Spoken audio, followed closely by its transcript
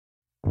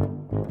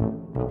Velkommen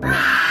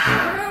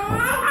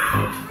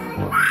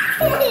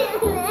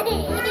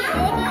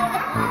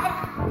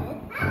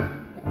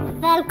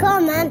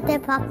til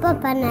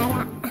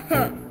pappapanelet.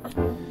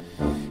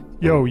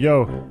 Yo,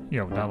 yo.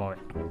 Jo, der var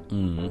vi.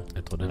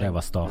 Jeg trodde det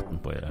var starten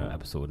på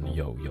episoden.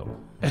 Yo.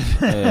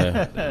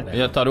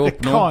 Jeg tar det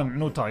opp nå.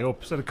 Nå tar jeg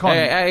opp, så det kan...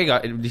 Jeg har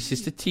de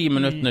siste 10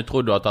 minuttene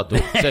trodd du har tatt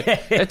opp. Så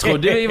jeg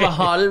trodde vi var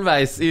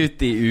halvveis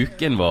ut i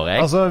uken vår, jeg.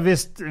 Altså,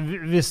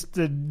 hvis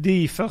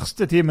de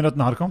første 10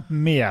 minuttene hadde kommet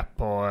med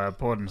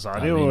på den, så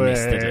hadde jo...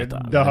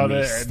 Da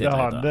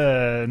hadde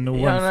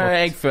noen fått...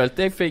 Jeg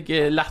følte jeg fikk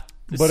lett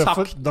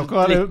sagt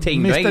dere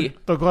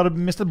hadde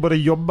mistet både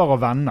jobber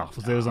og venner,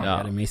 for å si det sånn.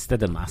 Ja, de mistet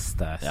det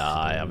meste.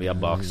 Ja, vi har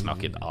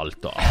baksnakket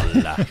alt og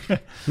alle.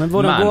 Men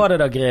hvordan går det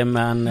da,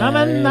 Grimmen?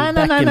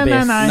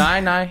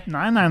 Nei.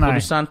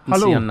 Produsenten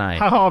sier nei.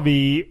 Her har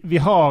vi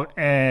har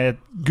et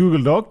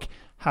Google Doc.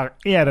 Her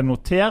er det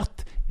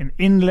notert en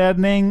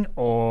innledning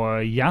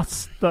og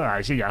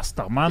gjester, ikke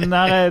gjester, men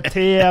der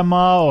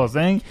tema og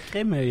sånn.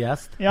 Grim er jo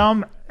gjest. Ja,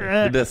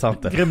 det er sant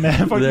det. Grim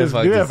er faktisk,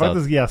 du er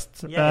faktisk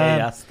gjest. Jeg er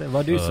gjest. Det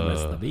var du som er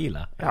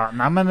stabile. Ja,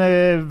 nei, men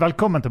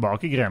velkommen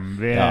tilbake, Grim.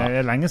 Vi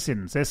er lenge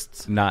siden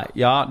sist. Nei,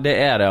 ja, det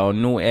er det, og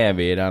nå er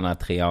vi i denne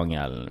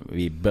triangelen.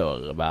 Vi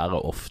bør være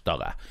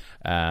oftere.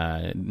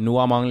 Noe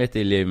har manglet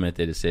i livet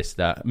mitt i det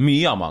siste.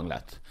 Mye har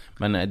manglet,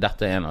 men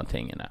dette er en av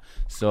tingene.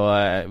 Så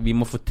vi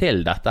må få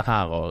til dette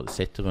her og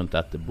sitte rundt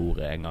dette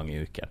bordet en gang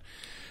i uken.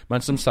 Men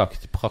som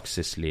sagt,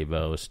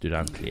 praksislivet og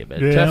studentlivet.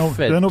 Du er en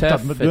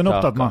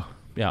opptatt med.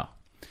 Ja.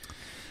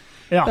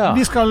 Ja.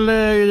 Vi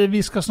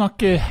skal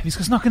snakke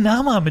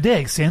nærmere med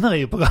deg senere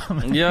i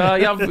programmet.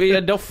 Ja,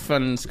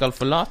 Doffen skal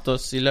forlate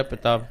oss i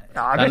løpet av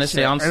denne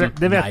seansen.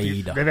 Det vet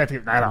jeg.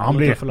 Nei, han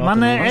blir.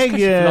 Men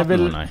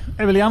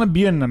jeg vil gjerne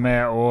begynne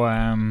med å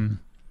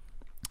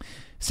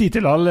si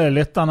til alle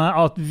lytterne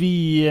at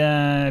vi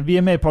er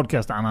med i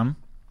podcast-NM.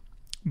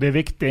 Det er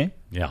viktig.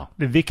 Ja.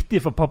 Det er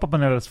viktig for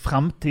pappapanelets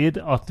fremtid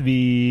at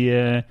vi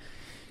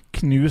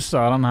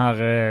knuser den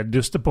her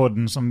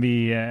dustepodden som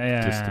vi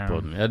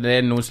Dustepodden. Ja, det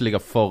er noen som ligger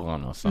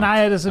foran oss.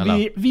 Nei,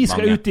 vi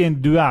skal ut i en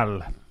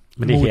duell.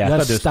 Men de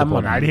heter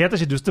Dustepodden. Nei, de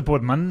heter ikke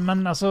Dustepodden,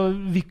 men altså,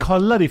 vi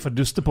kaller de for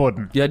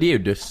Dustepodden. Ja, de er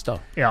jo duster.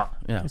 Ja.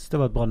 Jeg synes det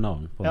var et bra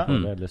navn på det. Er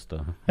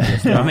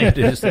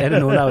det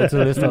noen der som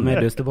har lyst til å være med i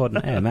Dustepodden?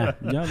 Jeg er med.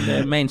 Ja,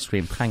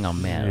 mainstream trenger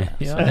mer.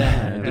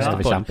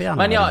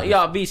 Men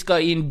vi skal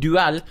i en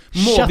duell.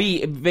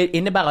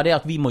 Innebærer det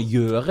at vi må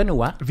gjøre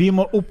noe? Vi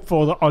må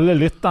oppfordre alle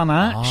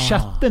lytterne.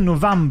 6.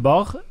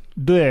 november,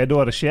 det er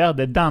da det skjer.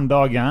 Det er den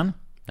dagen.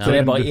 Så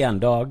det er bare en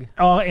dag?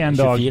 Ja, en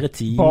dag. 24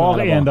 timer?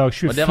 Bare en dag.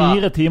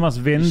 24 timers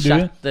vindu.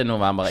 6.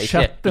 november,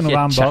 ikke 6.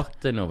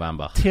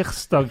 november.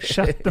 Tirsdag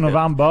 6.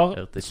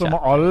 november. Så må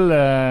alle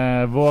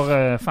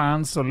våre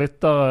fans og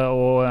lyttere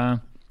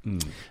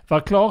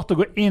være klar til å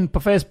gå inn på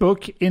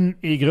Facebook, inn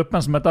i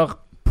gruppen som heter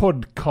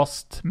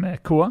Podcast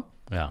med K.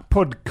 Ja.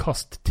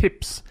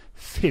 Podcast-tips.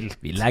 Filt.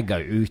 Vi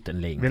legger ut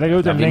en link. Vi må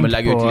legge ut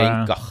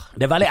linker.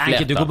 Det er veldig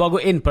enkelt. Du kan bare gå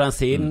inn på den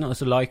siden, og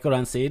så liker du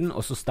den siden,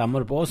 og så stemmer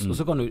du på oss, og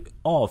så kan du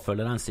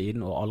avfølge den siden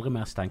og aldri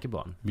mer tenke på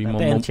den.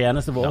 Det er en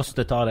tjeneste for oss.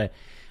 Det tar deg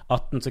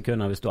 18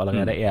 sekunder hvis du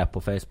allerede er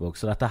på Facebook.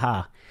 Så dette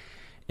her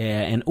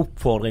er en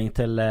oppfordring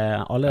til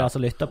alle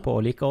som lytter på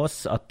og liker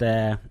oss, at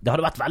det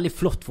hadde vært veldig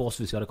flott for oss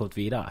hvis vi hadde kommet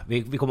videre.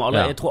 Jeg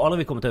tror aldri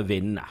vi kommer til å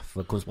vinne,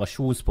 for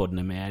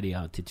konspirasjonspoddene med de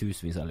til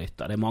tusenvis av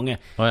lytter. Det er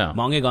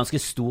mange ganske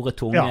store,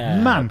 tunge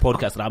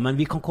podcaster der, men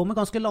vi kan komme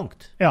ganske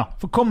langt. Ja,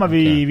 for kommer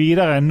vi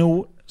videre nå,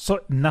 så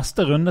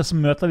neste runde så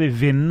møter vi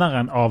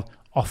vinneren av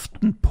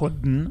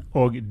Aftenpodden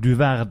og Du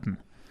Verden.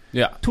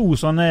 Ja. 2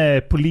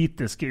 sånne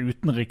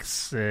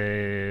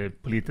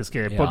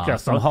utenrikspolitiske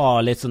podcaster. Som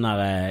har litt sånn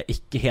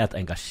ikke helt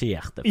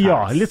engasjerte fans.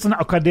 Ja, litt sånn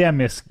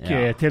akademisk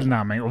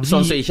tilnærming. Og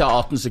sånn som ikke har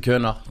 18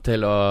 sekunder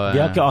til å De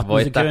har ikke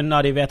 18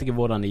 sekunder, de vet ikke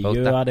hvordan de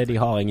gjør det, de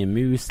har ingen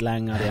mus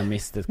lenger, de har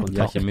mistet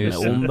kontakt med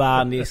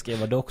omverdenen, de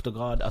skriver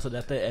doktorgrad. Altså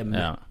dette er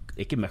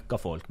ikke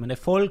møkkafolk, men det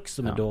er folk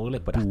som er dårlige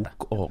på dette.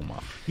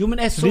 Bokormer. Jo,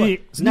 men jeg så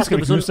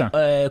nettopp sånn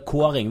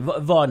kåring,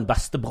 var den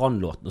beste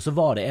brannlåten, og så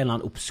var det en eller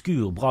annen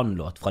obskur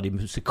brannlåt fra de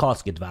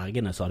musikalske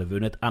dvergene som hadde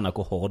vunnet NRK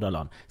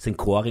Hordaland sin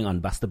kåring av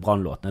den beste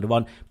brannlåten. Det var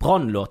en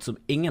brannlåt som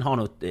ingen har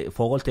noe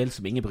forhold til,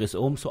 som ingen bryr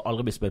seg om, så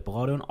aldri blir spilt på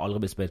radioen,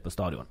 aldri blir spilt på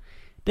stadion.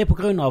 Det er på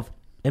grunn av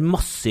en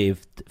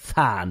massivt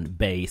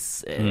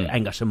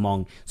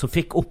fanbase-engasjement som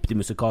fikk opp de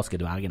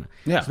musikalske dvergene.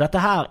 Så dette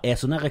her er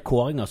sånne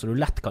rekåringer som du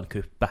lett kan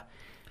kuppe.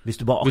 Hvis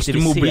du bare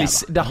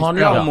aktiviserer. Det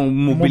handler om å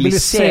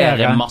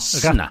mobilisere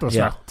massene. Rett og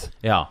slett.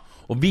 Ja.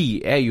 Og vi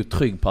er jo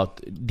trygg på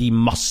at de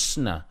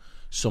massene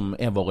som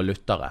er våre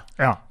lyttere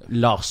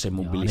lar seg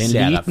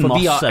mobilisere. For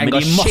vi har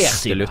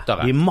engasjerte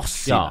lyttere. De er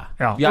massive.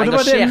 Vi har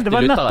engasjerte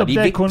lyttere. De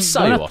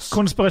vitser jo oss.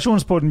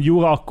 Konspirasjonspodden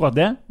gjorde akkurat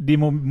det. De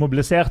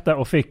mobiliserte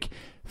og fikk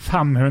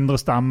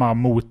 500 stemmer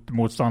mot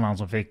motstanderen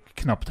som fikk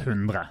knapt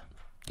 100.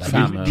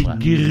 De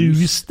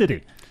gruste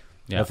de.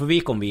 Ja, for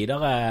vi kom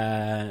videre.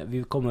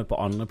 Vi kom på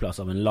andre plass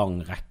av en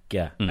lang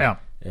rekke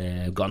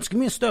ganske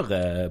mye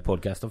større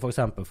podcaster, for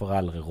eksempel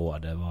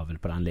Foreldrerådet var vel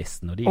på den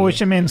listen. Og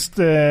ikke minst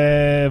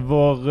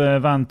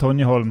vår venn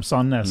Tonje Holm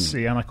Sandnes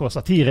I NRK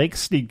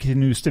Satiriks, de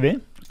knuste vi.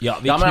 Ja,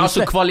 men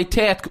altså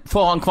kvalitet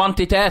foran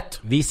kvantitet.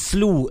 Vi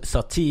slo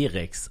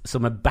Satiriks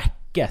som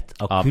backet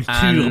av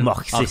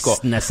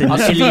kulturmarxistene sin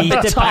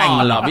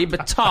elitepenger. Vi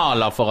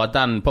betaler for at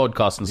den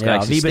podcasten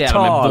skal eksistere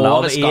med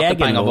våre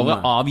skattepenger,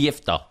 våre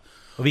avgifter.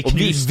 Og vi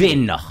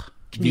vinner.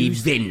 Vi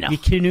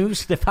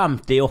knuste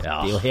 50-80 og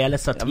hele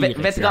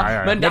Satiriks.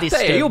 Men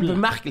dette jo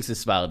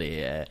bemerkelsesverdig.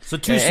 Jeg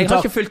har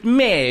ikke fulgt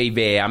med I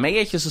VM. Jeg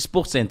ikke så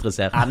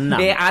sportsinteressert.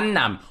 Det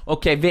NM.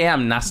 Ok,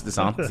 VM neste,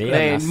 sant? Du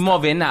må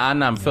vinne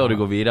NM før du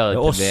går videre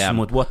til VM. Det oss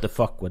mot What the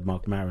Fuck with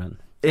Mark Maron.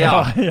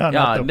 Ja,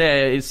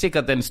 det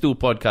sikkert en stor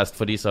podcast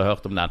for de som har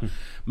hørt om den.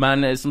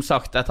 Men som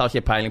sagt, dette har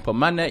jeg ikke peiling på.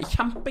 Men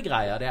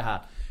kjempegreier det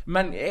her.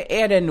 Men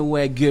det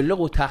noe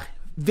gullerot her?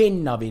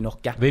 Vinner vi noe?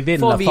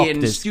 Får vi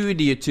en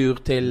studietur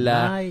til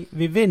Nei,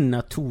 vi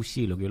vinner 2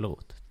 kilo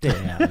gullerot. Det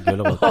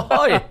gullerot.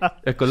 Oi,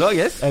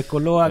 økologisk?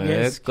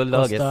 Økologisk.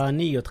 Koster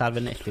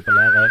 39,90 på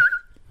Lerøy.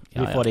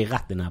 Vi får de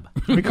rett I nebbet.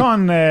 Vi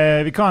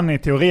kan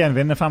I teorien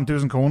vinne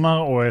 5.000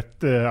 kroner og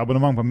et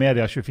abonnement på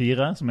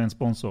Media24, som en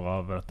sponsor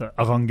av dette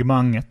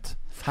arrangementet.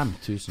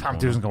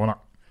 5.000 kroner.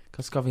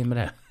 Hva skal vi med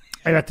det?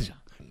 Jeg vet ikke.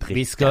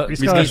 Vi skal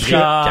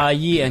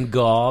gi en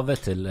gave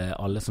til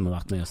alle som har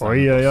vært med oss.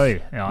 Oi. Vi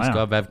skal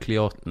ha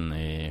Vevklioten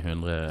I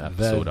 100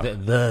 episoder.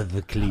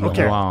 Vevklioten.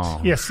 Okay.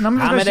 Yes, men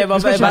det var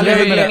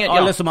veldig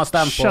alle som har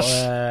stemt på.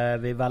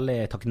 Vi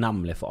veldig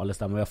takknemlige for alle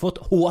stemmer vi har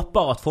fått.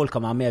 Håper at folk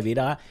kan være med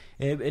videre.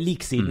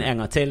 Lik siden en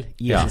gang til.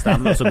 Gi oss en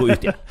stemme, og så gå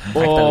ut igjen.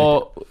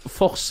 Og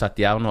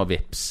fortsett gjerne å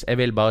vips. Jeg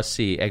vil bare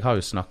si, jeg har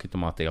jo snakket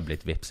om at jeg har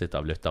blitt vipset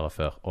av lyttere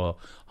før. Og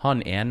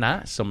han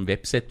ene som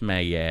vipset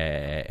meg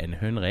en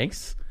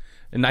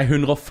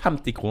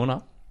 150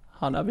 kroner.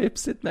 Han har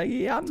vipset meg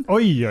igjen.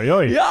 Oi.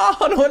 Ja,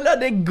 han holder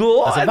det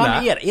gående.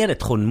 Hvem det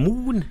Trond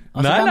Moen?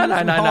 Nei.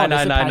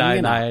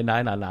 Som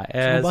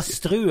bare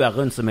struer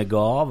rundt som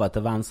gave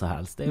til hvem som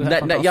helst. Det jo helt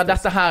fantastisk. Ja,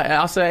 dette her,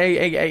 altså,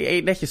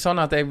 det ikke sånn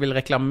at jeg vil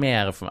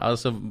reklamere for,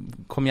 altså,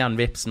 kom igjen,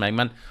 vips meg,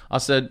 men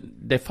altså,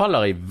 det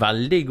faller I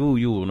veldig god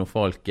jord når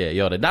folk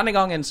gjør det. Denne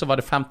gangen så var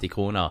det 50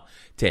 kroner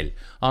til.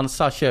 Han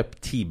sa kjøp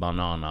 10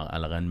 bananer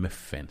eller en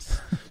muffins.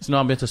 Så nå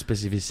har han begynt å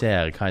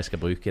spesifisere hva jeg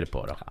skal bruke det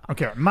på da.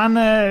 Ok, men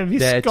vi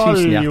skal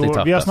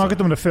vi har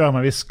snakket om det før,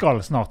 men vi skal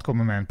snart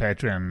komme med en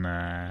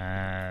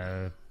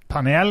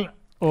Patreon-panel.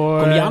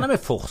 Kom gjerne med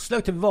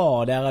forslag til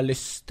hva dere har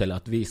lyst til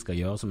at vi skal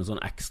gjøre som en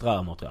sånn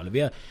ekstra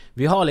materiale.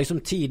 Vi har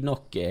liksom tid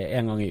nok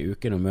en gang I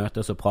uken å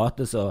møtes og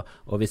prates,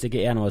 og hvis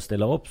ikke en av oss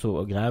stiller opp,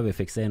 så greier vi å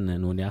fikse inn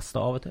noen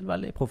gjester av og til,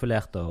 veldig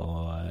profilerte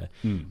og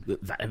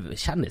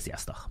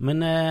kjendisgjester.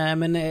 Men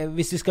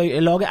hvis vi skal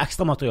lage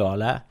ekstra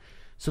materiale,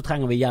 så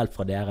trenger vi hjelp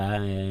fra dere.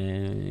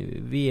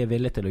 Vi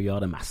villige til å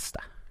gjøre det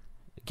meste.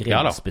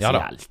 Grim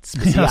spesielt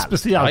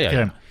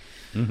Grim.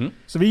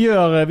 Så vi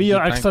gjør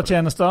ekstra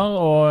tjenester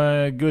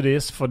og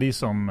goodies for de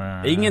som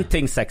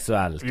ingenting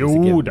seksuelt.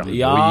 Jo da.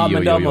 Ja,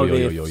 men da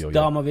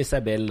må vi se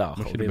bilder.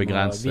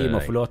 Vi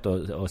må få lov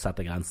til å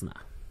sette grensene.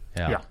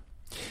 Ja.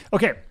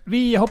 Ok,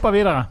 vi hopper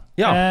videre.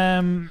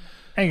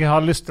 Jeg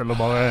har lyst til å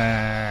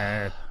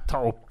bare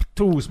ta opp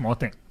 2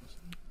 småting.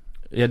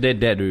 Ja,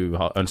 det det du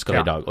ønsker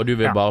I dag. Og du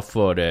vil bare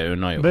få det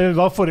unnagjort. Jeg vil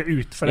bare få det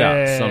ut. For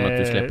sånn at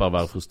du slipper å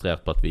være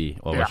frustrert på at vi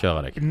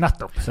overkjører deg.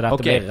 Nettopp. Så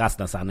dette blir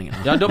resten av sendingen.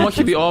 Ja, da må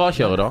ikke vi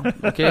overkjøre da.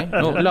 Ok,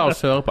 nå la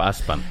oss høre på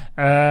Espen.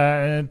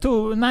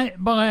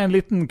 Bare en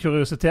liten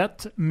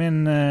kuriositet.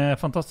 Min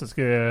fantastiske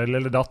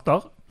lille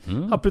datter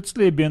har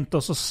plutselig begynt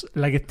å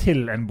legge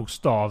til en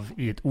bokstav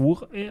I et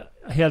ord,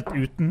 helt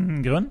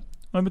uten grunn.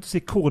 Og jeg begynte å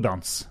si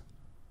kordans.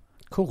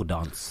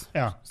 Kordans.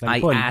 Ja. I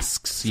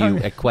asks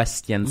you a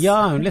question.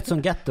 Ja, litt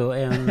sånn ghetto.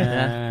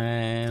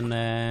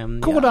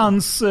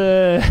 Kordans.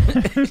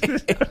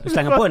 Du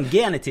slenger på en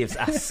genitivs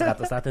S,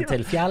 rett og slett,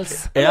 til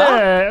fjells.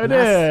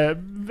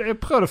 Jeg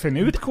prøvde å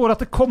finne ut hvor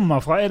dette kommer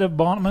fra.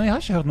 Men jeg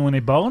har ikke hørt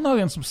noen I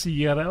barnehagen som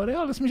sier det, og jeg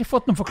har liksom ikke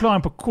fått noen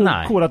forklaring på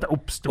hvor dette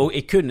oppstod. Og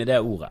kun I det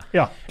ordet.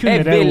 Ja,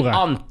 jeg vil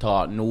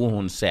anta noe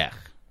hun ser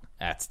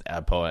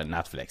på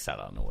Netflix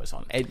eller noe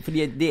sånt.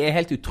 Fordi det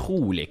helt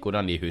utrolig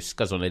hvordan de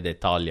husker sånne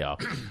detaljer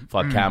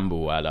fra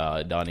Cambo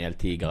eller Daniel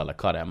Tiger eller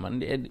hva det men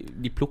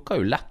de plukker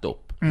jo lett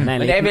opp.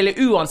 Men jeg ville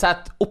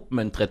uansett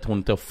oppmuntret hun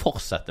til å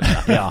fortsette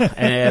med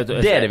det.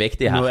 Det det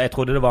viktige her. Jeg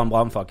trodde det var en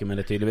brannfakke, men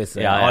det tydeligvis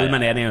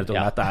allmenn enighet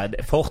om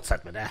dette.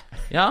 Fortsett med det.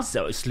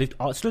 Så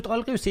slutt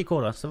aldri å si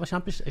hvordan. Så det var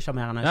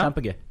kjempecharmerende,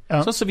 kjempegøy.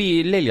 Sånn som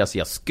vi Lilja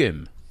sier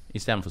skum I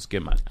stedet for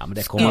skummel. Ja, men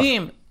det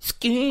kommer...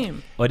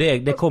 Skum! Og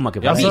det kommer ikke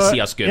på. Ja, vi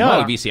sier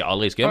skummel, vi sier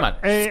aldri skummel.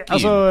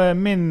 Altså,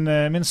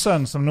 min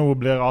sønn som nå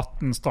blir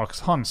 18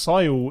 straks, han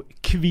sa jo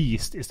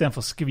kvist I stedet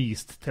for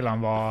skvist til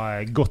han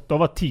var godt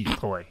over 10,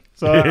 tror jeg.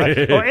 Så,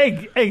 og jeg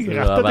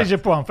rettet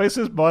ikke på han, for jeg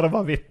synes bare det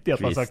var vittig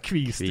at han sa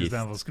kvist I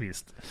stedet for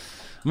skvist.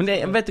 Men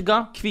vet du hva?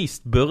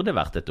 Kvist burde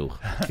vært et ord.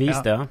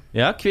 Kvist,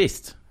 Ja,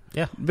 kvist.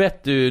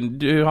 Vet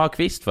du har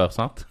kvist før,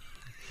 sant?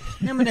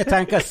 Nei, men jeg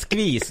tenker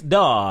skvis,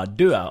 da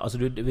dør. Altså,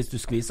 hvis du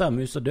skviser en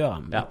mus, så dør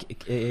han. Ja.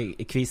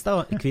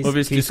 Og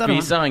hvis du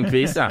skviser en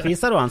kvise,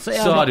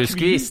 så har du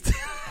skvist.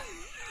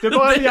 Det er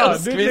bare,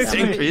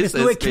 hvis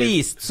du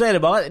kvist, så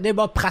det er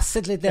bare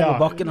presset litt ned på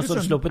bakken, og så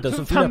har du sluppet det,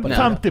 så fløper det.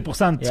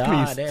 50%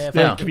 skvist.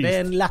 Ja, det er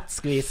en lett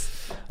skvis.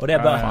 Og det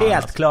er bare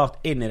helt klart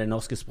inn i det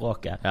norske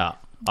språket. Ja.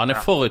 Han er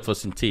forut for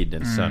sin tid,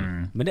 din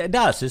sønn. Men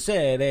der synes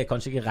jeg det er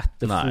kanskje ikke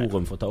rette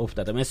forum for å ta opp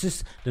dette. Men jeg synes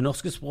det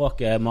norske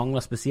språket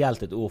mangler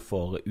spesielt et ord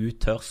for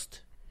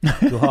uttørst.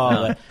 Du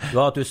har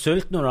at du er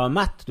sulten når du er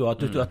mett, du har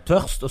at du er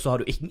tørst, og så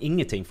har du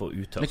ingenting for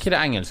uttørst. Men hva er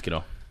det engelske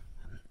da?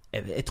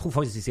 Jeg tror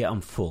faktisk de sier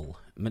I'm full.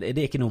 Men det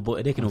er ikke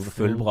noe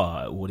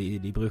fullbra ord.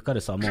 De bruker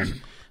det samme om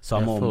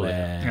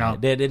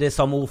det er det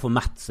samme ord for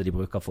mett som de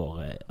bruker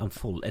for I'm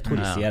full. Jeg tror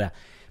de sier det.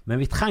 Men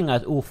vi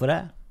trenger et ord for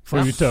det. For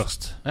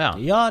uttørst.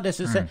 Ja, det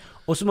synes jeg.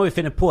 Og så må vi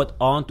finne på et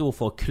annet ord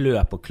for å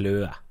klø på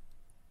kløe.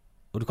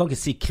 Og du kan ikke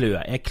si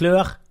klø. Jeg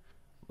klør.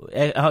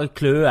 Jeg har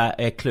kløe,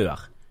 jeg klør.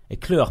 Jeg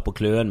klør på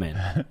kløen min.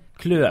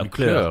 Klør.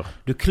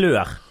 Du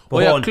klør på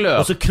hånden,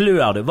 og så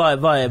klør du.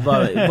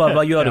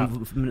 Hva gjør du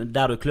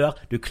der du klør?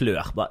 Du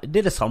klør.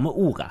 Det er det samme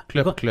ordet. Du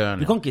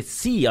kan ikke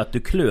si at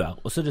du klør,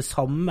 og så er det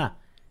samme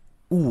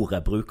ordet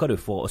bruker du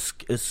for å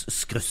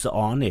skrusse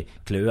an i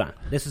kløen.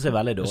 Det synes jeg er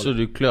veldig dårlig. Så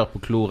du klør på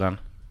kloren?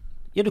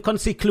 Ja, du kan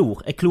si klor.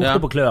 Jeg klorte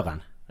på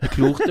kløren. Jeg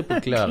klorte på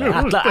kløren.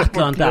 Et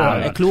eller annet der.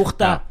 Jeg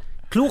klorte.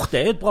 Klorte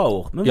er et bra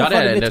ord. Men hvorfor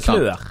er det litt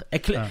klør?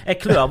 Jeg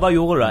klør, hva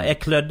gjorde du da? Jeg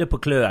klødde på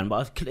kløen.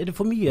 Er det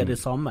for mye det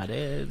samme?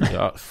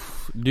 Ja,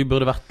 du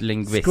burde vært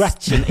lingvist.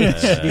 Scratch and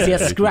itch. De sier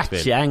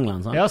scratch i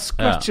England, sant? Ja,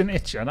 scratch and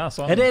itch. Er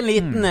det en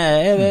liten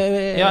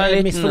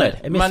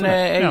misfornøyd? Men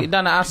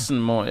denne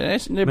S-en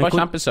det er bare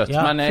kjempesøtt.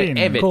 Men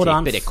jeg vet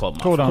ikke det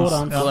kommer.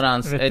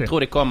 Jeg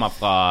tror det kommer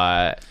fra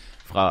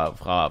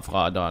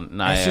Dan.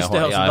 Nei, jeg synes det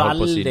høres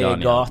veldig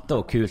gata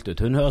og kult ut.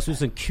 Hun høres ut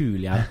som en kul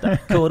jente.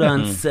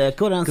 Hvordan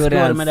går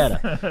det med det da?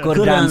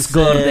 Hvordan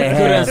går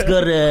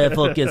det,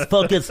 folkens?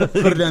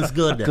 Hvordan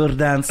går det?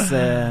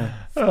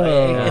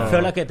 Jeg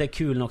føler ikke at jeg er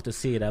kul nok til å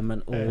si det,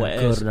 men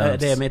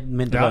det er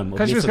min drøm.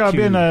 Kanskje vi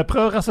skal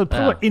prøve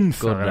å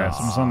innføre det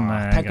som sånn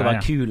tenk å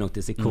være kul nok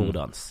til å si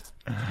kordans.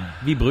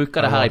 Vi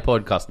bruker det her i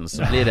podcasten,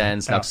 så blir det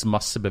en slags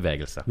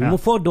massebevegelse. Vi må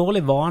få dårlig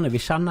vane. Vi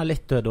kjenner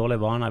litt dårlig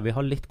vane. Vi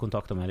har litt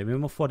kontakter med dem. Vi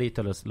må få de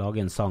til å lage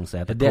en sang som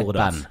heter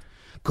Kordans.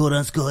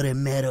 Hvordan skal det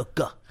med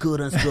dere?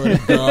 Hvordan skal det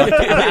gå?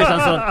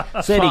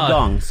 Så er de i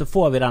gang. Så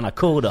får vi denne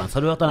Kordans.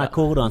 Har du hørt denne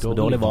Kordans med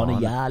dårlig vane?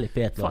 Jævlig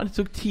fet. Det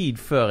tok tid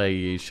før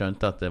jeg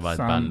skjønte at det var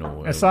et band nå.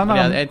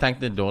 Jeg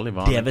tenkte dårlig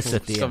vane.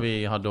 Hvorfor skal vi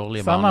ha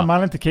dårlige vaner? Sender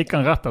melding til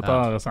Kikkan rett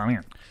etter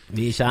sendingen.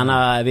 Vi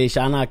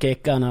kjenner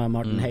Kikkan og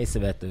Martin Heise,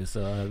 vet du.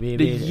 Så vi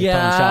det er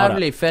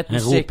jævlig fett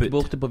musikk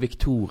borte på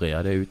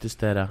Victoria, det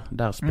utestedet.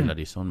 Der spiller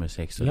de sånn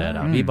musikk som det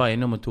der. Vi var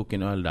innom og tok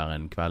en øl der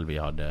en kveld vi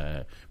hadde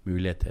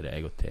mulighet til det,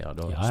 jeg og Thea.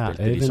 Da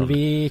spilte de sånn.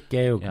 Vik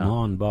er jo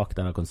mannen bak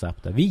denne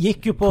konseptet. Vi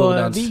gikk jo på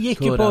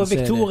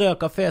Victoria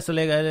Café, som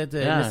ligger et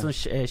litt sånn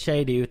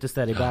shady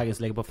utested i Bergen,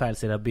 som ligger på feil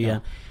side av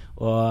byen.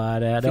 Og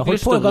det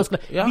holdt på ganske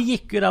Vi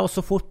gikk jo der også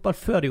fotball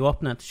før de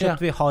åpnet.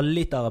 Kjøpte vi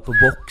halvlitere på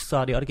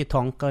bokser. De hadde ikke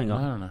tanker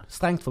engang.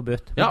 Strengt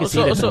forbudt.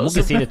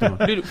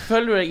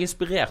 Føler du deg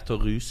inspirert til å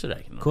ruse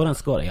deg nå? Hvordan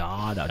skal det?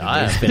 Ja da, du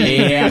er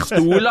inspirert. Jeg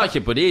stoler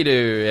ikke på de du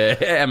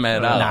er med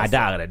der. Nei,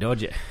 der er det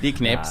dodgy. De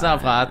knipser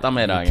fra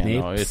ettermiddagen. De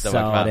knipser,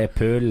 det er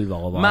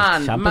pulver og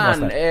men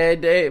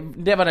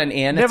det var den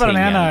ene tingen. Fordi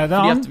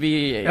at vi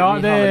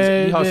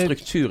har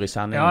struktur i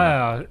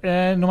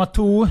sendingen. Nummer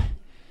 2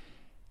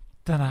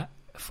 denne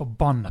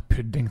forbannet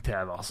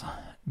pudding-TV, altså.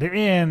 Det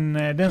er en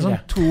sånn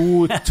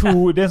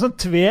det er en sånn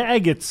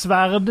tveegget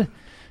sverd.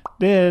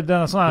 Det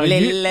er sånn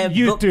her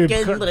YouTube.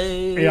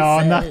 Ja,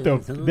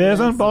 nettopp. Det er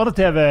sånn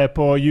barne-TV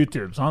på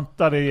YouTube, sant?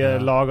 Der de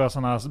lager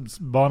sånne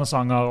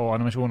barnesanger og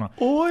animasjoner.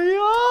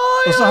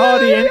 Og så har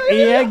de en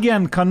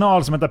egen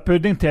kanal som heter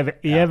Pudding-TV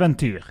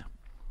Eventyr.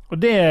 Og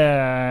det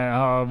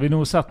har vi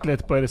nå sett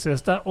litt på i det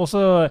siste. Og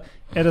så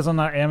er det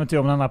sånne eventyr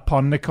om denne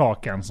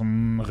pannekaken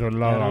som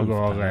ruller og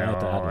går.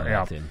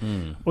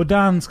 Og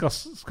den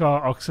skal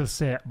Aksel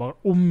se bare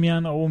om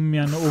igjen og om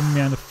igjen og om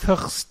igjen. Det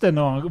første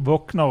når han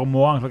våkner om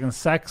morgenen klokken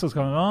 6, så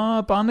skal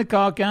han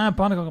pannekake.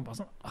 Bare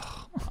sånn,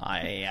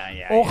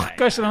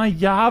 orker ikke denne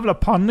jævla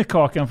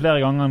pannekaken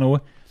flere ganger nå.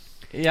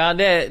 Ja,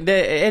 det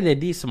er det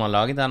de som har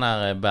laget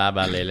denne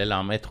Bæbel Lille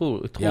Lam. Jeg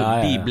tror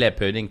de ble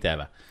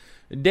pudding-TV.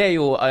 Det er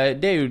jo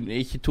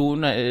ikke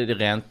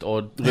tonerent,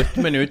 og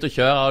rytmen ute og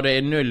kjøre, og det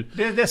er null.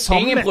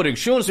 Ingen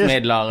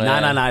produksjonsmidler.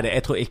 Nei,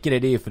 jeg tror ikke det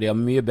er de, for de har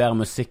mye bedre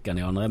musikk enn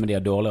de andre, men de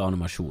har dårligere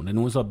animasjon. Det er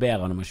noen som har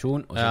bedre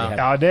animasjon. Og så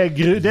det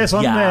er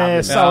sånn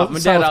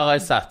men det har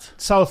jeg sett.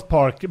 South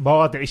Park,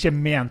 bare at det ikke er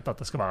ment at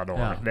det skal være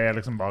dårlig. Det er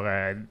liksom bare,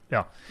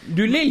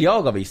 Du, Lill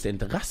Jager viste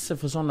interesse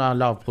for sånn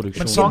lav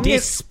produksjon.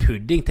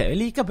 Pudding-TV.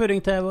 Jeg liker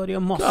Pudding-TV, og de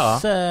har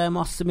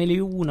masse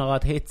millioner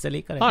av hits. Jeg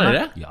liker det. Har de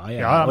det?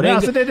 Ja. Og det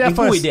er en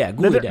god idé.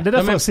 god idé. Det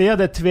derfor jeg sier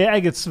det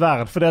tveegget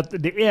sverd, for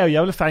det jo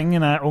jævlig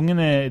fengende,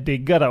 ungene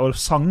digger det, og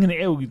sangene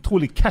jo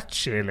utrolig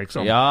catchy,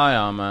 liksom.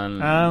 Ja, men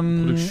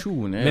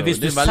produksjon jo, det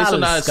veldig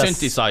sånn der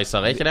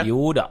synthesizer, ikke det?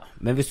 Jo da,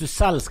 men hvis du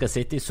selv skal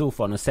sitte i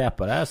sofaen og se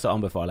på det, så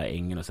anbefaler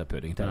jeg ingen å se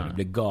pudding til det. Du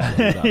blir gal av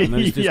det. Men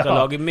hvis du skal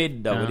lage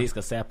middag, og de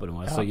skal se på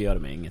det, så gjør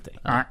det med ingenting.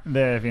 Nei,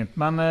 det fint.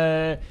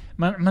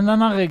 Men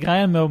denne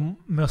greien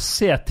med å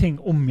se ting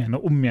om igjen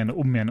og om igjen og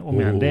om igjen,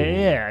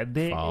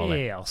 det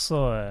altså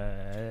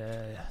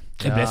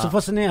Jeg ble så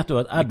fascinert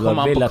over at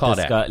Edvard vil at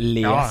jeg skal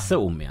lese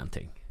om igjen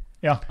ting.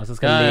 Ja. Altså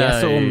skal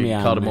lese om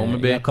igjen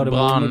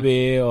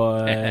Kardemommeby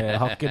og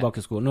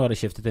Hakkebakkeskogen. Nå har det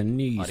skiftet en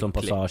ny sånn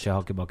passasje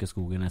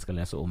Hakkebakkeskogen jeg skal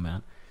lese om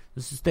igjen.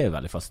 Jeg synes det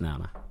veldig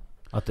fascinerende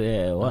at det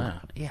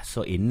er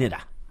så inni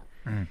det.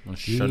 Man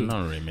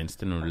skjønner det i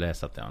minste når du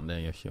leser til han. Det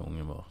gjør ikke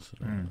ungen vår, så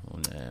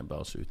hun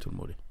bare så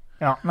utålmodig.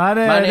 Ja, nei,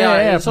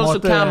 men sånn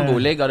som Cambo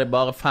ligger det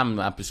bare 5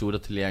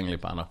 episoder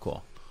tilgjengelig på NRK.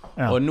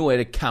 Og nå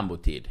det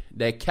Cambo-tid.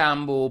 Det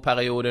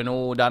Cambo-periode nå.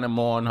 Denne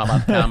måneden har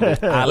vært Cambo.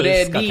 Og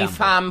det de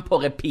 5 på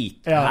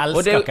repeat.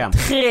 Og det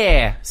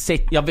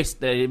 3 ja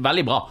visst, det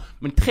veldig bra.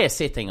 Men 3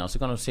 sittinger,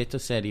 så kan du sitte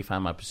og se de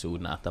 5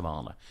 episodene etter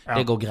hverandre.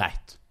 Det går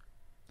greit.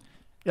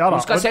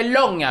 Du skal se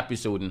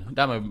lang-episoden.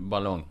 Den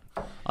bare lang.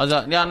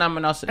 Altså,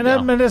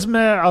 Men det som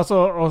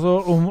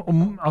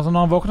altså når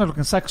han våkner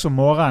klokken 6 om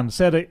morgenen,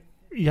 så det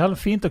jævlig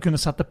fint å kunne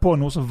sette på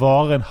noe som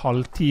varer en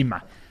halvtime.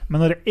 Men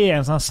når det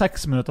en sånn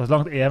 6 minutter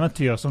langt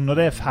eventyr, så når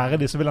det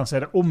ferdig, så vil han se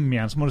det om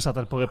igjen, så må du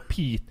sette det på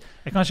repeat.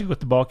 Jeg kan ikke gå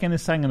tilbake inn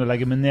i sengen og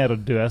legge meg ned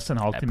og døse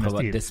en halvtimes tid. Jeg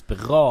prøver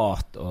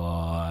desperat å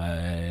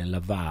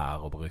la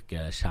være å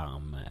bruke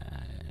skjerm.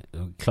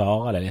 Jeg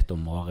klarer det litt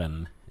om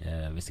morgenen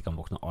hvis jeg kan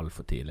våkne alt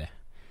for tidlig.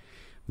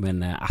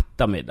 Men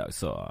ettermiddag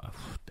så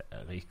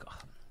det ryker.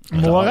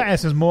 Jeg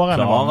synes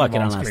morgenen klarer ikke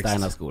denne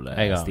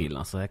Steinerskole-stilen,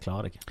 altså jeg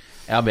klarer det ikke.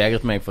 Jeg har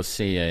begret meg for å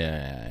si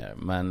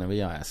men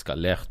vi har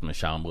eskalert med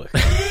skjermbruk.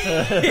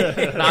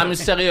 Nei, men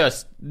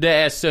seriøst,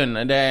 det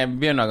synd. Det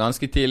begynner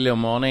ganske tidlig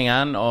om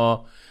morgenen,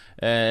 og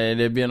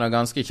det begynner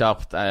ganske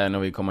kjapt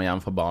når vi kommer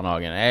hjem fra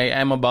barnehagen.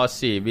 Jeg må bare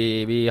si,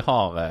 vi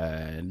har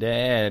det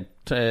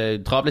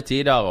travle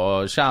tider,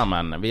 og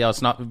skjermen, vi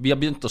har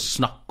begynt å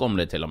snakke om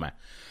det til og med.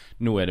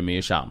 Nå det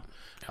mye skjerm.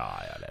 Ja,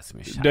 jeg leser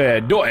mye skjerm.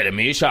 Da det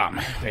mye skjerm.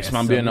 Hvis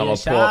man begynner å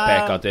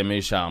påpeke at det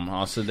mye skjerm.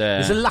 Altså det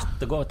er så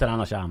lett å gå til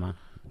denne skjermen.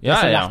 Ja.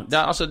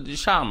 Altså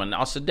skjermen,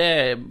 altså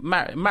det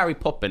Mary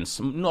Poppins,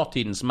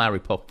 nåtidens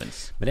Mary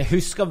Poppins. Men jeg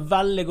husker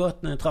veldig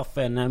godt når jeg traff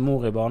en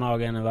mor i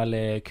barnehagen, en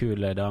veldig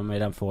kul dame i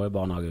den forrige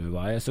barnehagen vi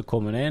var i. Så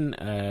kom hun inn,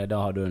 da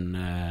hadde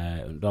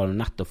hun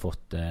nettopp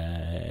fått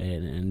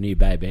en ny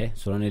baby.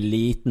 Så det var en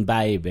liten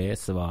baby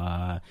som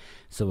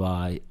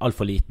var alt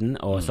for liten,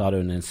 og så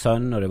hadde hun en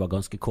sønn, og det var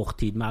ganske kort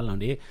tid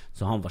mellom de,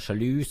 så han var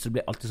sjalu, så det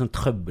ble alltid sånn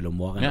trøbbel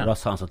om morgenen, og da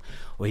sa han sånn,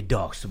 og i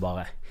dag så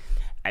bare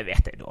jeg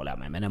vet det er dårlig av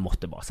meg, men jeg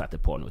måtte bare sette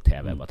på noe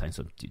TV. Jeg bare tenkte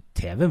sånn,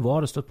 TV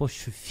var det stått på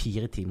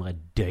 24 timer i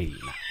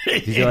døgn.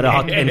 Hvis jeg hadde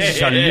hatt en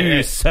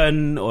sjalu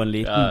sønn og en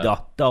liten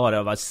datter, og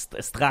det var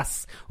stress,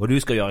 og du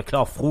skal gjøre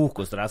klar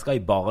frokost, og dere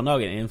skal i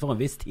barnehagen innenfor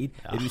en viss tid,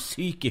 du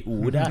syk i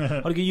hodet?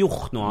 Hadde ikke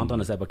gjort noe annet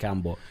enn å se på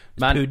Cambo.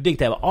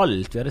 Pudding-TV,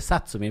 alt. Vi hadde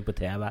sett så mye på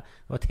TV.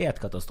 Det var et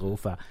helt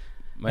katastrofe.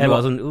 Men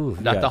sånn,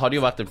 dette hadde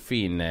jo vært en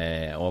fin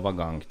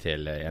overgang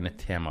til en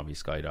tema vi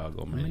skal i dag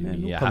om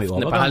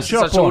heftene på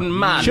Helsestasjonen.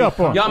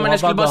 Ja, men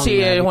jeg skulle bare si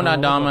hun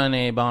damen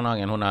i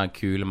barnehagen, hun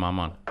kule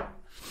mammaen.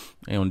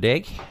 Hun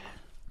deg?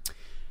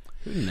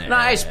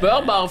 Nei, jeg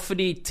spør bare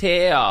fordi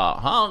Thea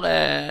har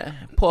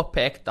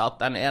påpekt at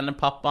den ene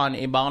pappaen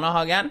i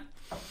barnehagen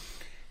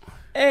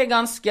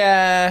ganske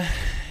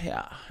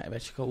jeg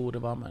vet ikke hva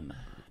ordet var, men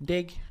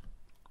digg.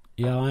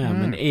 Ja,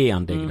 men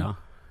han digg da?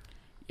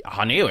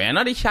 Han jo en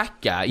av de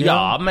kjekke.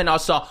 Ja, men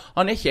altså,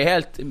 han ikke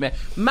helt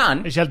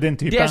men ikke helt din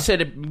type. Det som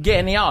det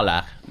geniale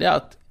det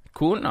at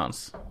konen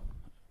hans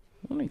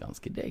hun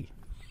ganske digg.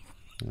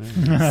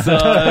 Så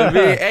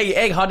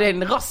jeg hadde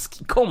en rask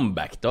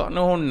comeback da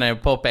når hun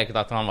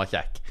påpekte at han var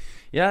kjekk.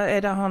 Ja,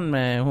 det han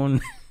med hun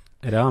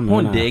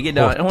digger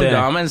da, hun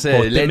damen som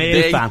litt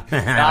digg.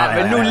 Ja,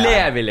 men nå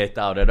lever vi litt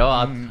av det da,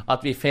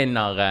 at vi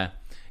finner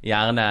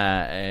gjerne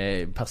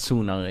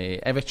personer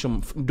jeg vet ikke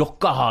om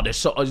dere har det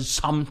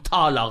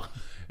samtaler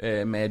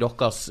med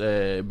deres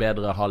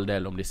bedre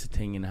halvdel om disse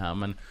tingene her,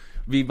 men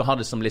vi har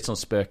det som litt sånn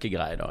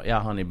spøkegreie da. Ja,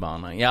 han i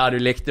barnehagen. Ja, du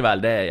likte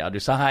vel det. Ja, du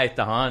sa hei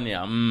til han.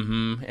 Ja,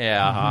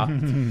 ja.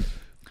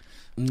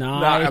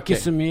 Nei, ikke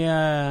så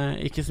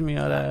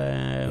mye av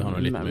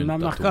det. Men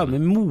merker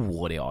med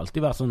mor de har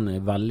alltid vært sånn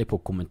veldig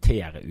på å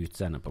kommentere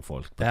utseendet på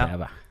folk på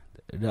TV.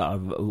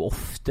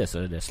 Ofte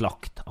så det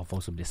slakt av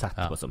folk som blir sett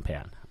på som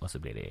pen, og så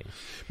blir de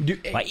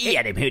hva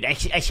det med hud?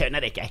 Jeg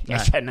skjønner det ikke. Jeg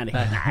skjønner det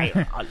ikke. Nei,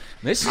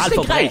 jeg synes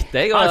det greit.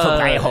 Altfor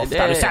brei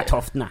hofter. Har du sett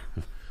hoftene?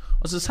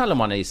 Altså selv om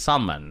man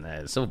sammen,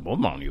 så må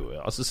man jo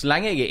altså så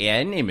lenge jeg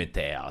enig med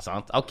Thea,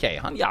 sant? Ok,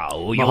 han han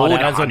noe litt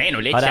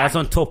kjent. Har dere en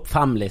sånn topp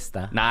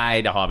 5-liste?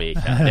 Nei, det har vi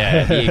ikke.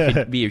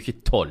 Vi er jo ikke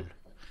 12.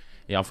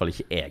 I hvert fall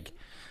ikke jeg.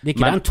 Det er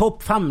ikke den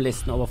topp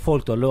 5-listen over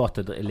folk du har lov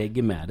til å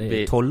ligge med. Det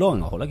er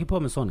 12-åringer holder ikke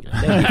på med sånn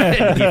greier.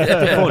 Det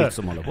er folk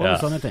som holder på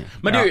med sånne ting.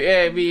 Men du,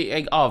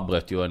 jeg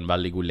avbrøt jo en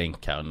veldig god link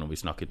her når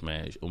vi snakket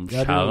om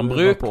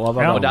skjermbruk,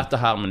 og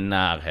dette her med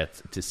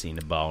nærhet til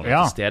sine barn og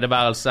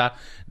tilstedeværelse.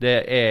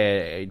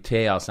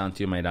 Thea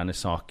sendte jo meg denne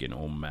saken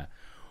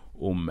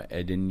om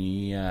det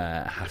nye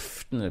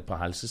heftene på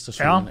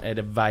Helsestasjonen. Er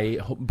det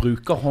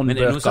brukerhåndbøker? Men er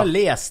det noen som har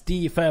lest de,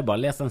 for jeg bare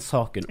lest den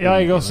saken? Ja,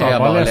 jeg også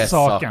har bare lest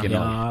saken.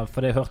 Ja,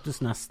 for det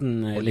hørtes nesten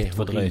litt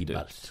for drøyt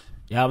ut.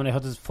 Ja, men det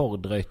hørtes for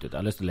drøyt ut. Jeg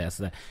har lyst til å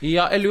lese det.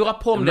 Ja, jeg lurer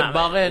på om det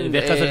bare det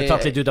virker som det er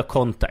tatt litt ut av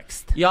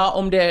kontekst. Ja,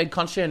 om det er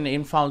kanskje en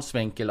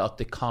innfallsvinkel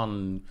at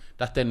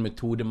dette er en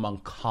metode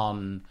man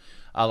kan,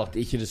 eller at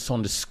ikke det er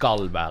sånn det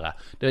skal være.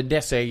 Det er det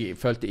som jeg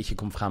følte ikke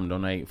kom frem da,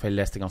 for jeg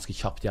leste ganske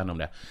kjapt gjennom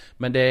det.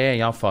 Men det er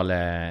i alle fall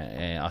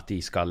at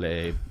de skal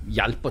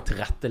hjelpe å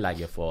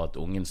tilrettelegge for at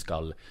ungen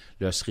skal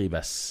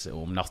løsrives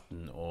om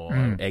natten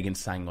og egen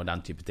seng og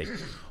den type ting.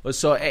 Og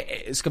så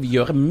skal vi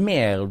gjøre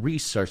mer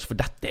research, for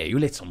dette er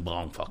jo litt sånn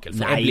brannfakkel.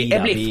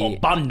 Jeg blir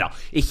forbannet.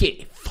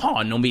 Ikke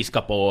faen om vi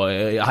skal på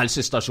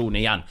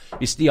helsestasjonen igjen,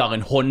 hvis de har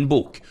en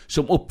håndbok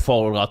som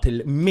oppfordrer til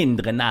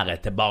mindre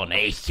nærhet til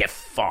barnet. Ikke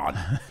faen.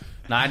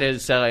 Nei,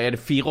 er det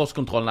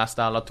 4-årskontroll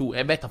neste eller 2?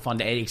 Jeg vet da faen,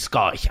 jeg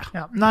skal ikke.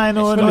 Ja. Nei,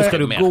 nå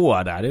skal du gå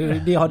der.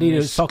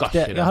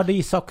 Har de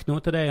sagt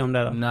noe til deg om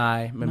det da?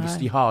 Nei, men hvis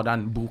de har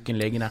den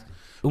boken liggende.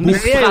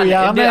 Det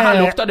her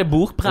lukter det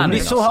bokbrenning. Om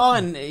de så har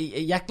en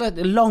jækla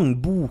lang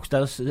bok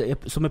der,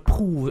 som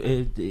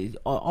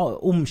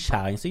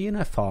omskjæring, så gir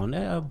jeg faen.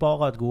 Det er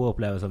bare et gode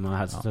opplevelser med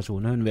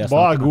helsestasjonen.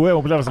 Bare gode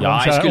opplevelser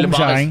med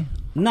omskjæring?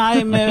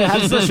 Nei, med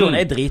helsestasjonen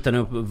jeg driter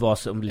nå på hva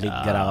som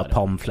ligger der av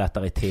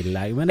pamfletter i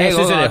tillegg. Men jeg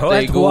synes det er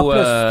helt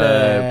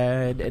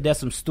håpløst det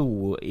som sto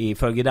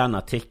ifølge den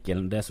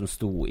artikkelen, det som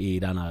sto i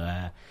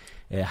denne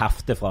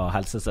hefte fra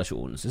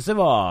helsestasjonen, synes jeg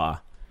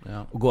var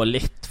å gå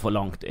litt for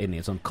langt inn i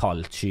et sånn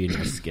kaldt,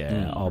 kynisk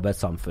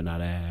arbeidssamfunn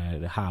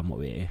der her må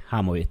vi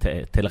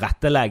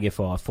tilrettelegge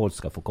for at folk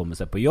skal få komme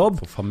seg på jobb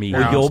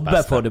og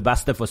jobbe for det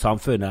beste for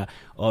samfunnet,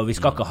 og vi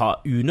skal ikke ha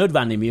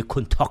unødvendig mye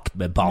kontakt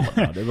med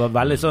barna. Det var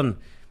veldig sånn.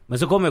 Men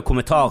så kom jo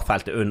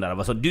kommentarfeltet under. Det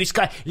var sånn, du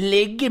skal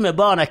ligge med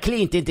barna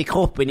klint inntil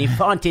kroppen i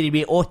faen til de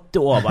blir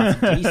 8 år.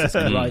 Jesus,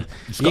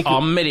 du skal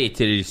amme de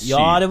til de 7.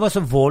 Ja, det var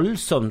så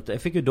voldsomt. Jeg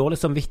fikk jo dårlig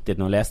samvittighet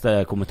når jeg leste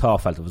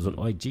kommentarfeltet. Sånn,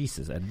 oi,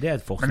 Jesus, er det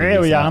et forskning?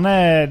 Men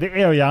det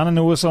er jo gjerne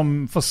noe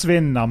som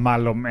forsvinner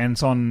mellom en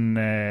sånn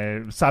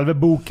selve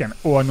boken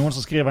og noen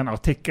som skriver en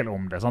artikkel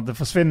om det. Sant?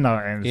 Det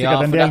forsvinner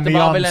sikkert en del nyanser. Ja, for dette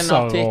var vel en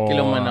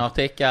artikkel om en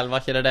artikkel,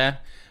 var ikke det?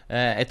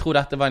 Jeg tror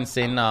dette var en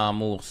sinna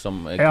mor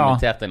som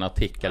kommenterte en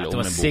artikkel om en bok.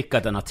 Det var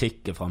sikkert en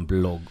artikkel fra en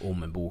blogg om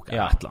en bok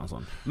eller et eller annet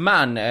sånt.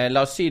 Men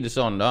la oss si det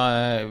sånn da,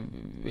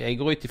 jeg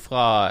går ut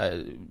ifra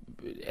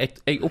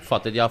jeg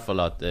oppfattet i hvert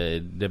fall at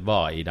det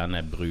var i denne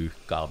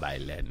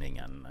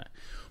brukerveiledningen.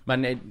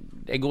 Men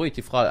jeg går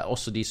ut ifra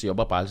også de som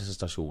jobber på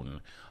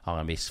helsestasjonen har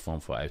en viss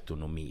form for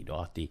autonomi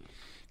da, at de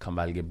kan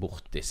velge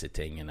bort disse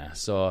tingene.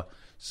 Så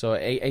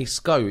jeg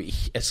skal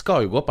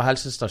jo gå på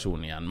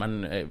helsestasjonen igjen, men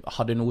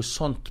hadde noe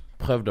sånt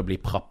prøvd å bli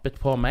prappet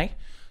på meg,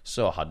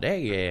 så hadde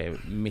jeg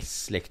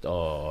mislikt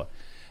å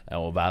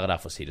være der,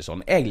 for å si det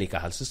sånn. Jeg liker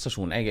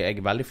helsestasjonen, jeg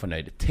er veldig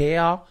fornøyd.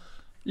 Thea,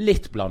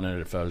 litt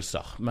blandede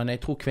følelser, men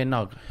jeg tror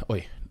kvinner,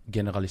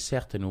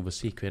 generaliserte noe å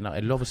si kvinner.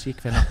 Er det lov å si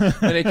kvinner?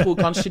 Men jeg tror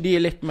kanskje de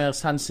er litt mer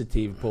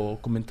sensitive på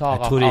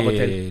kommentarer av og til. Jeg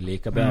tror de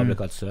liker bedre å bli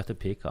kalt søte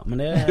piker. Men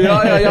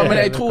men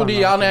jeg tror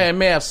de gjerne er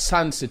mer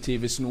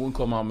sensitive hvis noen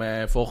kommer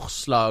med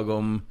forslag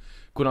om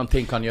hvordan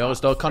ting kan gjøres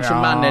da. Kanskje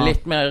menn er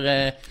litt mer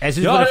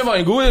det var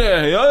en god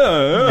idé.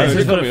 Jeg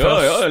synes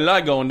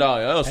legger hun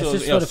der. Jeg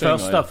synes for det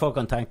første at folk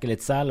kan tenke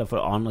litt selv, og for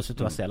det andre synes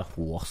det var så jævla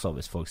hårsår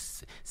hvis folk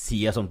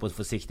sier sånn på et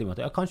forsiktig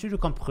måte. Ja, kanskje du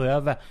kan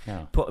prøve det.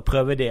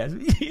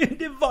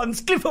 Det er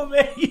vanskelig for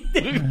meg.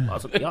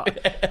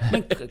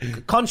 Men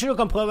kanskje du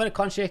kan prøve det,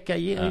 kanskje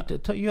ikke.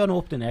 Gjør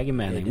noe opp din egen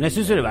mening. Men jeg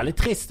synes det er veldig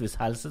trist hvis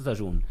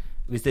helsestasjonen,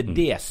 hvis det er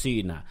det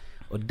synet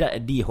og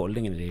de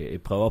holdningene de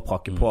prøver å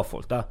prakke på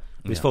folk da.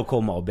 Hvis folk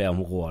kommer og ber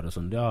om råd og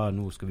sånn,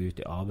 nå skal vi ut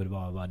i arbeid,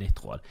 hva er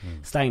ditt råd?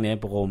 Steng ned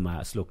på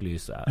rommet, slukk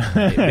lyset,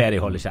 be de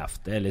holde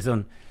kjeft. Det er litt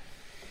sånn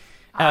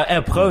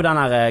jeg prøver den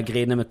her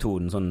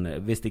grinemetoden sånn,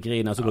 hvis de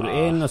griner så går du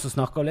inn og så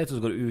snakker litt,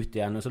 så går du ut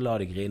igjen og så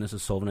lar de grine og så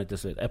sovner de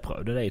til slutt. Jeg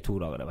prøvde det i 2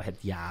 dager, det var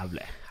helt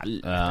jævlig.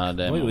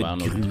 Det må være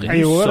noe.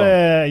 Jeg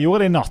gjorde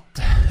det i natt.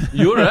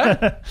 Gjorde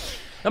det?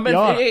 Ja,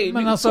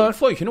 men altså,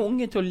 får jo ikke noen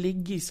unge til å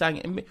ligge i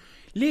sengen.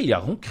 Lilja,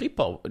 hun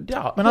kryper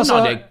hun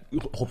hadde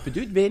hoppet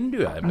ut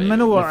vinduet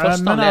men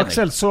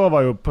Aksel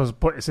sover jo på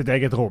sitt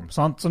eget rom,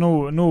 sant? Så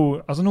nå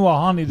har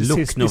han i det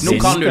siste nå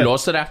kan du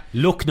låse det.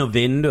 Lukk noe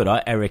vindu da,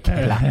 Eric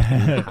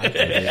Clapton.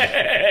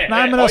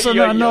 Nei, men altså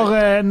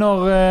når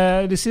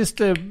de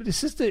siste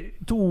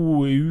 2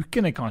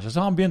 ukene kanskje, så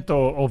har han begynt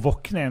å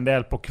våkne en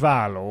del på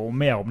kveld og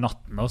mer om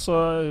natten, og så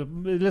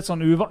litt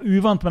sånn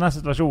uvant med den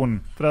situasjonen,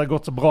 for det har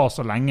gått så bra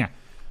så lenge.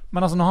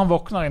 Men altså når han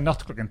våkner i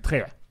natt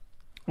 3:00,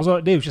 altså,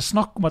 det er jo ikke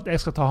snakk om at jeg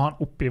skal ta han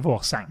opp i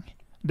vår seng.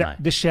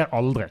 Det skjer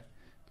aldri.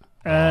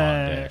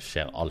 Det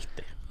skjer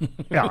alltid.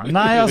 Ja,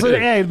 nei, altså,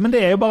 men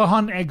det jo bare,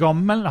 han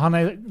gammel, han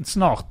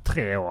snart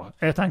 3 år.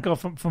 Jeg tenker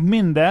for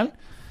min del,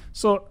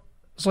 så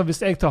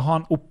hvis jeg tar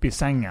han opp i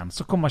sengen,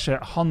 så kommer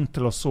ikke han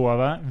til å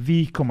sove,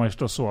 vi kommer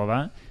ikke til å sove,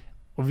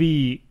 og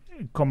vi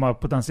kommer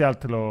potensielt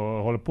til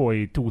å holde på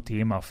i 2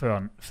 timer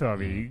før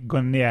vi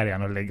går ned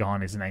igjen og ligger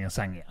han i sin egen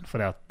seng igjen,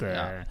 fordi at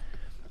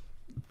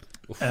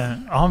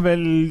han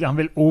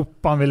vil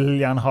opp, han vil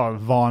gjerne ha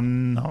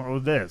vann,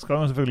 og det skal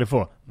han selvfølgelig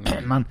få,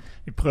 men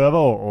vi prøver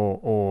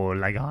å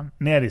legge han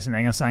ned i sin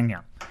egen seng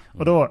igjen,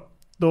 og da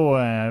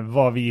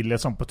var vi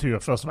litt sånn på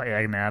tur. Først var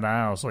jeg nede,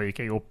 og så gikk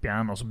jeg opp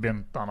igjen, og så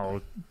begynte han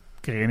å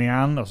grine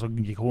igjen, og så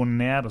gikk hun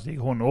ned, og så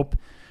gikk hun opp,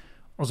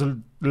 og så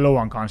lå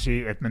han kanskje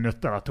i 1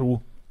 minutt eller 2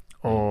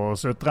 og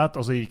sutret,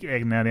 og så gikk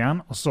jeg ned igjen,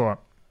 og så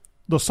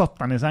da satt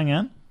han i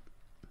sengen,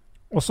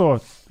 og så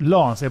la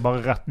han seg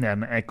bare rett ned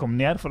når jeg kom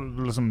ned, for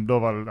liksom,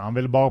 han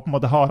ville bare på en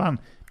måte ha den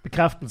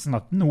bekreftelsen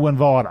at noen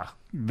var der,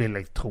 vil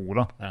jeg tro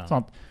da,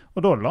 sant? Og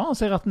da la han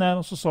seg rett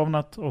ned, og så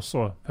sovnet, og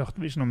så hørte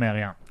vi ikke noe mer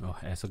igjen.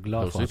 Jeg er så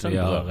glad for at vi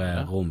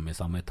har rom i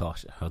samme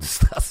etasje. Hørte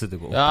stresset å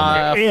gå opp og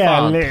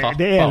ned.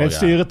 Det litt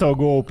styrete å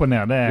gå opp og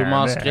ned. Du må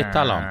ha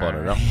skrittelleren på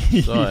det da,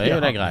 så jo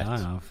det greit.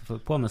 Ja,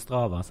 på med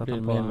Strava, sett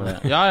den på.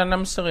 Ja,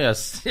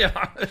 seriøst.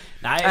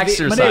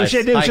 Men det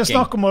jo ikke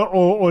snakk om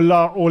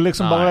å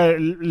liksom bare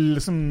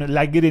liksom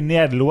legge de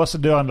ned, låse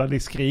døren, la de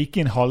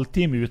skrike en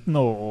halvtime uten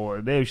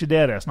det jo ikke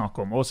det er snakk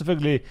om. Og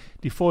selvfølgelig,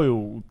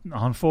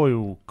 han får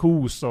jo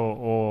kos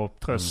og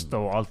trøst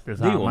og alt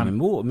det her.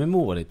 Min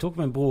mor og de tok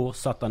min bror,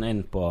 satt han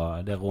inn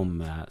på det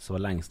rommet som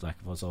var lengst vekk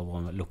fra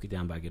soverommet, lukket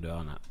igjen begge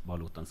dørene, bare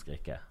lot han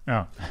skrike.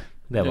 Ja.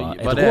 Det var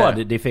et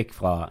råd de fikk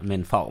fra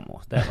min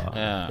farmor. Det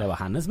var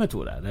hennes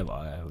metode. Det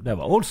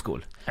var old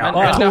school. Ja,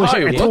 men det har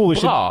jo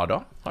gått bra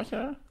da, har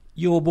ikke det?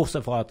 Jo,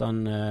 bortsett fra at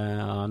han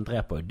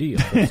dreper dyr.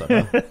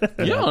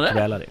 Gjør det?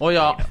 Nei,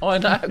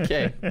 ok.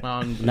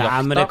 Nei,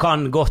 men det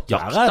kan godt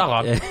gjøre.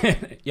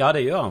 Ja,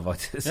 det gjør han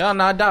faktisk. Ja,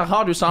 nei, der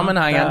har du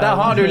sammenhengen. Der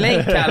har du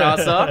link her,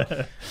 altså.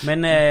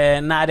 Men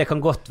nei, det kan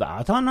godt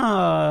være at han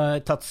har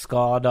tatt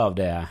skade av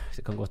det.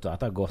 Det kan godt være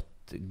at det har gått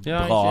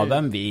bra,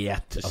 hvem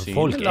vet.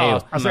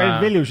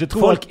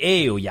 Folk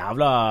jo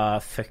jævla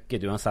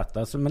fucket uansett,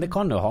 altså, men det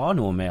kan jo ha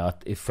noe med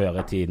at i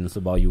før i tiden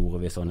så bare gjorde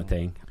vi sånne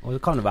ting. Og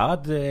det kan jo være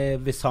at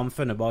hvis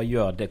samfunnet bare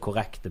gjør det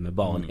korrekte med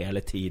barn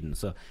hele tiden,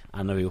 så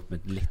ender vi opp med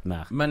litt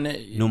mer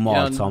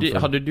normalt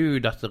samfunn. Hadde du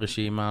dette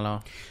regimet,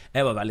 eller?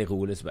 Jeg var veldig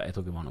rolig, så jeg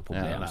tror ikke det var noe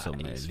problem som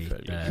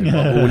liten.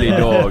 Rolig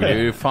dag, du er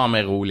jo faen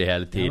meg rolig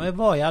hele tiden. Ja, jeg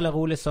var jævlig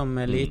rolig som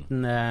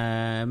liten,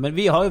 men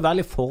vi har jo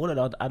veldig fordel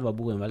at Edvard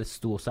bor i en veldig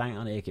stor seng.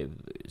 Han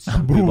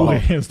bor i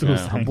en stor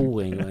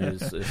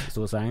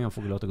seng, han får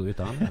ikke lov til å gå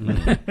ut av han.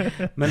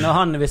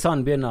 Men hvis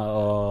han begynner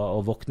å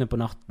våkne på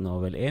natten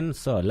og vil inn,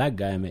 så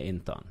legger jeg meg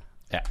inn til han.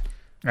 Ja.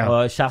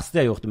 Og Kjersti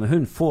har gjort det, men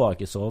hun får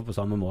ikke sove på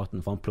samme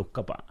måten, for han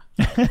plukker på henne.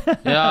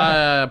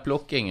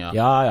 Plukking,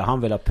 ja,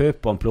 han vil ha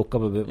pupp, og han plukker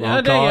på pupp.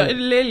 Ja, det er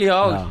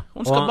Lilja også.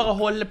 Hun skal bare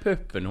holde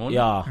puppen, hun.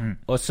 Ja,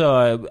 og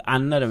så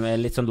ender det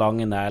med litt sånn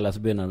lange negler, så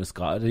begynner det med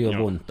det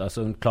gjør vondt. Altså,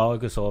 hun klarer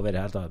ikke å sove i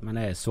det hele tatt,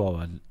 men jeg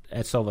sover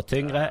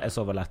tyngre, jeg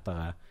sover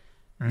lettere.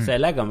 Så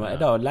da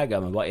legger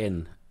jeg meg bare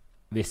inn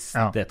hvis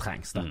det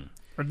trengs da.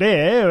 Det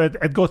jo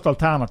et godt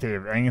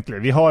alternativ,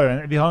 egentlig. Vi har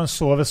en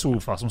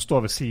sovesofa som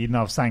står ved siden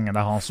av sengen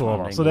der han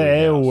sover, så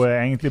det jo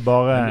egentlig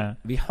bare...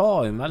 Vi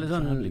har jo en veldig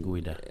sånn... god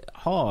idé.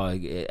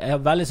 Jeg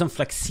har veldig sånn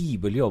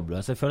fleksibel jobb,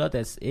 så jeg føler at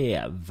jeg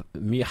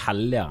mye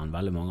heldigere enn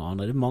veldig mange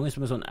andre. Det mange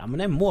som sånn,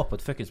 men jeg må på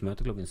et fuckings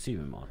møte 7:00 i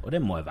morgen, og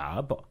det må jeg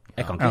være på.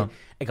 Jeg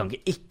kan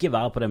ikke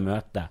være på det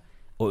møtet,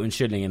 og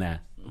unnskyldningen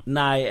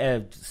nei,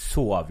 jeg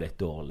sov litt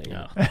dårlig.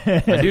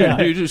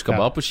 Du skal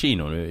bare på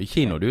kino du så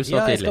tidlig.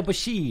 Ja, jeg skal på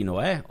kino,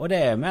 og det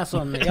mer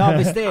sånn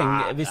hvis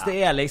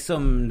det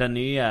liksom den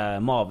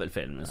nye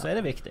Marvel-filmen, så det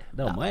viktig.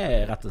 Da må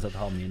jeg rett og slett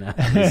ha mine.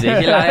 Hvis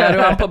ikke leier du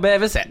han på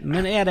BVC.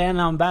 Men det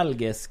en av en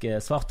belgisk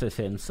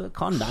svartfilm, så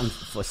kan den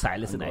få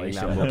seile sin egen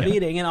sjø. Blir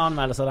det ingen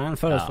anmeldelse av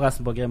den? Følges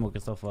forresten på Grim og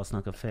Kristoffer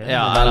snakker film.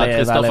 Ja, eller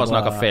Kristoffer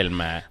snakker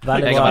film.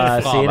 Veldig bra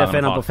side,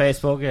 finner på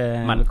Facebook.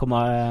 Det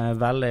kommer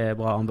veldig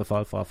bra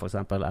anbefalt fra for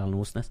eksempel Ellen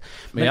Osnes.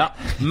 Men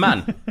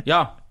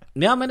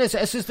jeg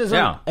synes det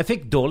sånn jeg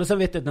fikk dårlig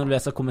samvittighet når du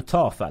leser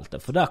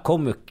kommentarfeltet, for der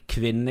kom jo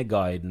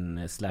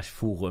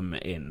Kvinneguiden/forum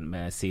inn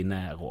med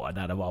sine råd,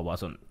 der det var bare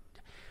sånn,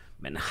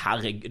 men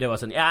herregud, det var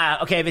sånn,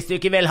 ok, hvis du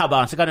ikke vil ha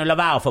barn, så kan du la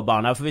være for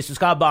barna, for hvis du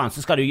skal ha barn,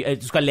 så skal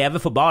du leve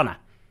for barnet.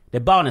 Det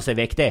barnet som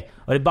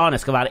viktig, og det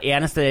barnet skal være det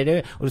eneste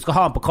og du skal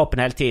ha den på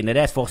kroppen hele tiden,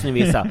 det forskning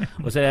viser.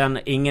 Og så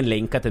det ingen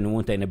linker til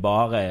noen ting, det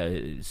bare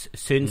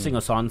synsing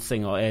og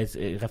sansing og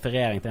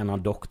referering til en eller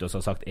annen doktor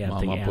som har sagt en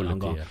ting en eller annen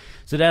gang.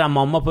 Så det der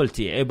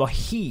mammapolitiet jo bare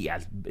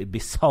helt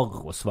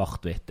bizarr og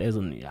svart-hvitt. Det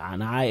sånn,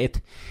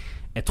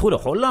 jeg tror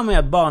det holder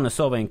med at barnet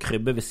sover i en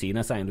krybbe ved siden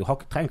av sengen. Du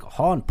trenger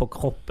ikke ha den på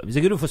kroppen. Hvis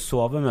ikke du får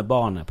sove med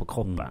barnet på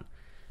kroppen,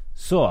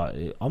 så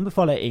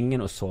anbefaler jeg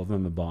ingen å sove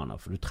med barna,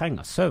 for du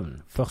trenger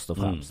søvn først og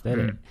fremst.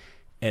 Det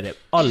det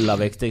aller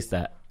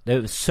viktigste.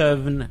 Det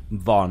søvn,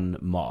 vann,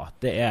 mat.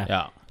 Det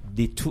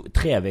de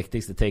 3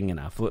 viktigste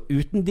tingene, for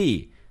uten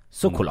de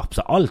så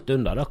kollapser alt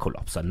under. Da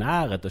kollapser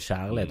nærhet og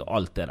kjærlighet og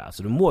alt det der.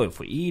 Så du må jo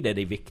få i deg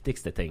de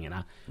viktigste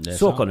tingene.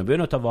 Så kan du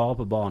begynne å ta vare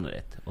på barnet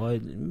ditt. Og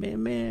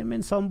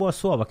min samboer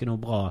sover ikke noe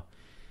bra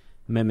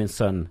med min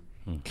sønn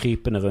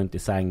krypende rundt i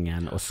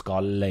sengen og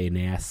skalle i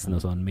nesen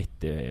og sånn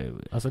midt i...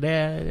 Altså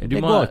det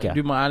går ikke.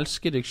 Du må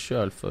elske deg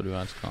selv før du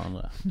elsker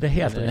andre. Det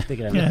helt riktig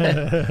greit.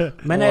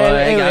 Men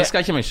jeg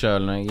elsker ikke meg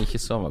selv når jeg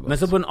ikke sover godt.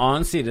 Men så på en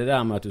annen side det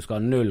der med at du skal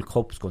ha 0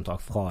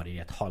 kroppskontakt fra de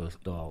i et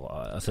halvt år.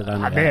 Altså det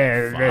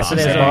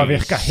synes jeg bare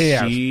virker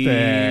helt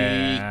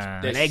sykt.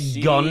 Jeg er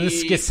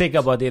ganske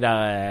sikker på at de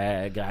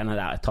der greiene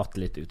der er tatt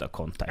litt ut av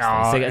kontekst.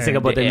 Jeg er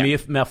sikker på at det er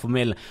mye mer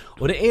formidlende.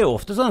 Og det er jo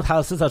ofte sånn at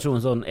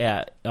helsestasjonen sånn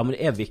men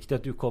det er viktig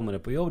at du kommer deg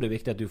på jobb, det er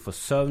viktig at du får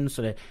søvn,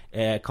 så det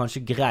er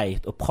kanskje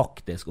greit og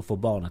praktisk å få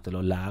barnet til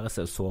å lære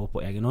seg å sove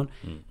på egen hånd.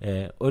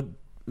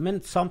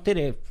 Men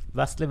samtidig,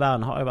 vestlig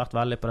verden har jo vært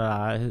veldig på det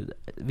der,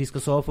 vi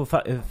skal sove på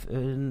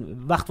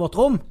hvert vårt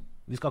rom,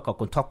 vi skal ikke ha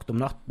kontakt om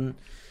natten,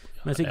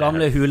 mens de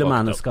gamle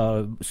hulemenn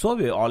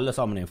sover jo alle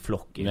sammen i en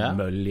flokk i en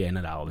mølje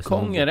inne der.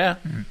 Konge det!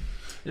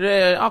 Det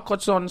er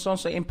akkurat sånn som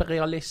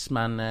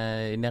imperialismen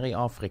nede i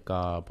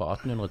Afrika på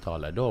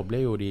 1800-tallet. Da ble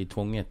jo de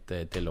tvunget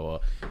til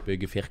å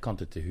bygge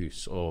firkantete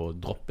hus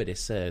og droppe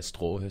disse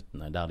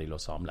stråhuttene der de lå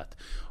samlet,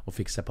 og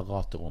fikk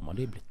separate rom, og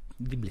de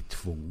ble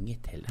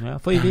tvunget til det. Ja,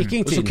 for i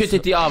vikingtiden og så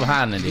kuttet de av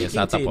hendene deres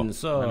etterpå.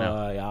 Så,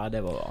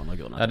 det var andre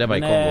grunner. Ja, det var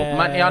i Kongo.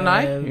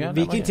 Men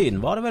vikingtiden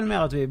var det vel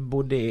mer at vi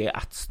bodde i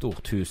et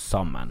stort hus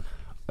sammen.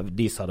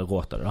 De som hadde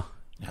råd til det da.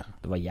 Ja.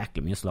 Det var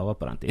jæklig mye slaver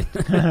på den tiden.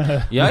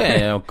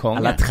 Konge.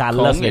 Eller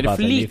treller. Er det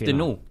for lite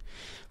nå?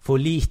 For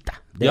lite.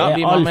 Vi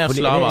var mer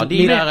slaver. De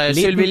der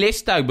Sylvi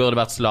Listhaug burde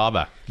vært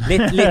slave.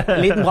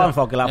 Liten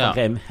brannfakkel her på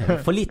Krim.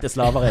 For lite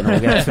slaver i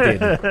Norge for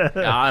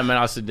tiden. Ja, men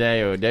altså det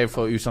er jo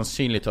for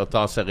usannsynlig til å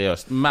ta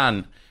seriøst.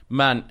 Men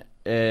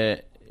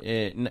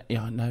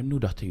nå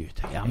datt jeg ut.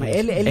 Ja, men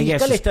jeg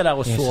liker litt det der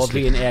å sove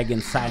i en egen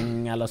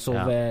seng, eller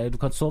sove, du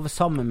kan sove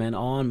sammen med en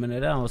annen, men det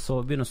der å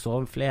begynne å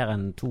sove flere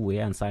enn 2 i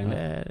en seng, det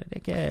er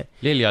ikke...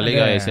 Lilja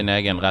ligger i sin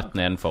egen rett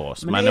nedenfor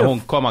oss, men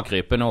hun kommer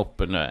krypende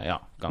opp, ganske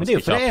kjapt. Men det er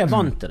jo fordi jeg er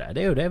vant til det,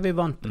 det er jo det vi er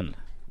vant til.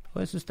 Og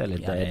jeg synes det er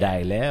litt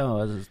deilig, og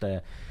jeg synes det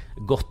er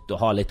godt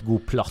å ha litt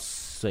god plass,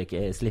 så jeg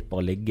ikke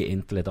slipper å ligge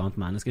inntil et annet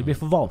menneske. Det blir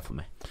for varmt for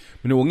meg.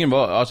 Men ungen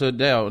var, altså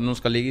det når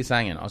hun skal ligge i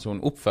sengen, altså hun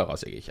oppfører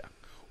seg ikke.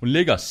 Hun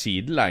ligger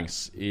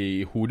sidelengs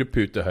i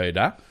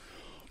hodeputehøyde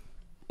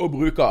og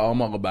bruker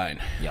armer og bein.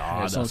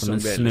 Ja, det er som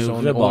en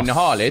snurrebass. Og hun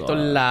har litt å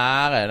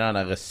lære den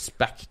der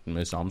respekten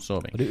med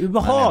samsoving. Og det er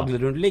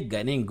ubehagelig når du ligger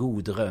i en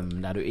god drøm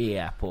der du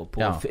er på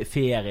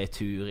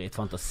ferietur i et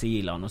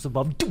fantasiland, og så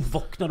bare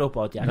våkner du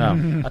opp av at en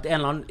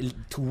eller annen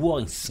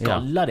 2-åring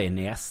skaller deg i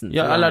nesen.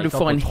 Ja, eller du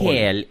får en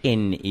hel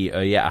inn i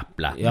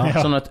øyeeplet.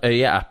 Sånn at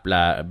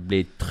øyeeplet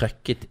blir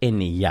trykket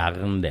inn i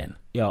hjernen din.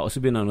 Ja, og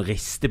så begynner han å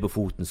riste på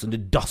foten, så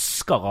det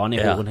dasker an i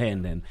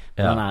hornheden din.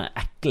 Den der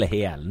ekle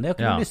helen, det har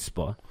ikke du lyst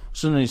på.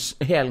 Så når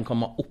helen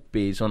kommer opp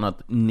i sånn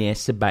at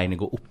nesebeinet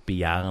går opp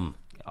i hjernen.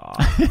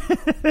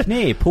 Kne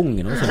i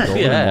pungen også,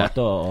 dårlig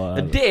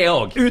måte det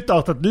også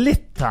utartet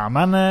litt her,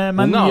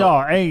 men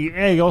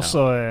jeg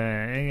også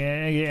jeg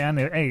er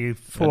enig, jeg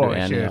får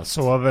ikke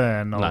sove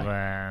når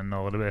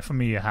det er for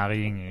mye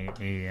herjing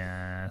i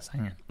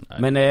sengen.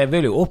 Men jeg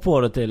vil jo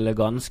oppfordre til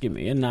ganske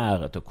mye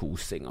nærhet og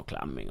kosing og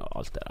klemming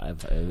og alt det der.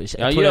 Jeg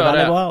tror det er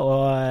veldig bra,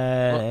 og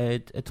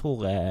jeg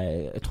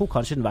tror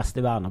kanskje den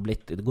vestlige verden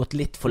har gått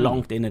litt for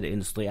langt inn i det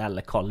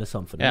industrielle kalde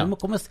samfunnet. Vi må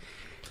komme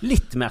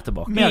litt mer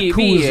tilbake. Mer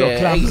kos og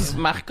klems.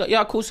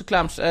 Kos og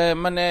klems,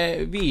 men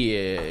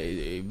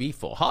vi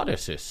får ha det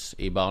suss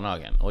i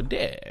barnehagen, og det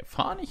er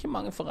faen ikke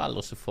mange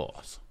foreldre som får,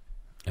 altså.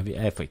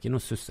 Jeg får ikke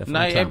noe suss.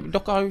 Nei,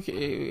 dere har jo ikke,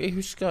 jeg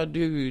husker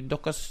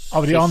dere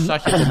susser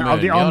ikke på munnen. Av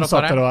de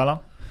ansatte da,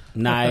 eller?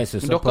 Nei, jeg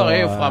susser på... Dere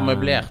er jo fra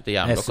møblerte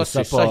hjem, dere susser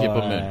ikke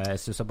på munnen.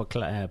 Jeg susser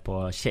på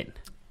kinn.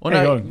 Og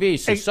vi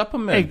susser på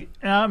munnen.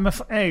 Men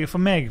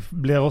for meg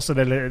blir også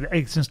det,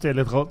 jeg synes det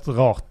er litt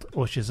rart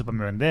å kysse på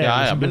munnen.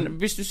 Men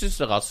hvis du synes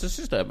det er rart, så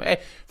synes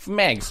det for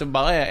meg så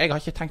bare, jeg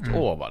har ikke tenkt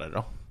over det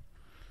da.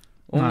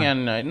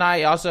 Ungen,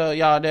 altså,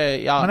 det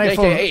er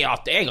ikke jeg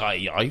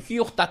har ikke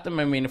gjort dette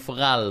med mine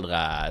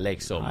foreldre,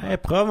 liksom. Nei,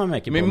 jeg prøver meg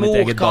ikke på mitt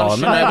eget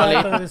barn.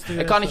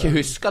 Jeg kan ikke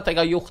huske at jeg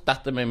har gjort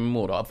dette med min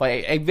mor da, for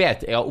jeg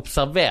vet, jeg har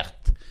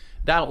observert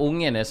der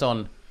ungen er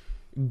sånn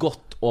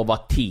godt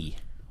over 10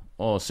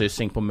 og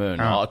syssing på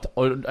munnen,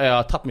 og jeg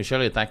har tatt meg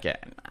selv i å tenke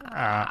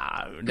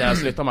det har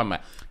sluttet med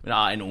meg. Men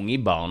en unge i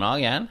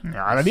barnehagen det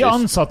er de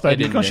ansatte,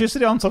 de kan kysse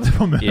de ansatte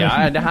på munnen.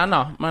 Ja, det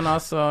hender, men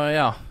altså,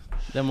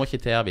 det må ikke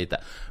Thea vite.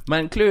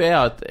 Men clou er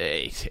at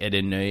er det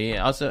nøye,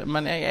 altså,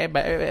 men jeg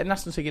er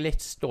nesten sikkert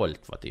litt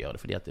stolt for at de gjør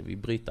det, fordi at vi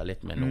bryter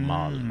litt med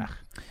normalen her.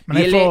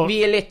 Vi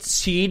er litt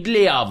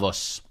sydlige av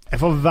oss. Jeg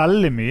får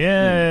veldig mye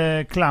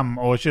klem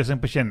og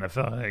kyssing på kinnet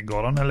før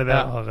Gordon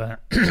leverer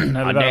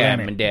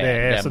men det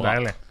er så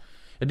deilig.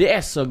 Det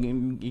er så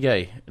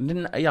gøy. Det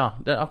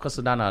er akkurat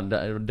så denne,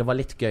 det var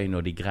litt gøy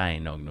når de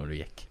grein også når du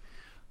gikk.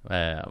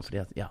 Fordi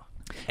at,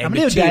 Men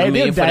det er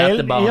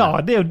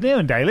jo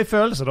en deilig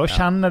følelse da, å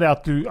kjenne det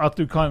at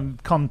du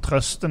kan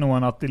trøste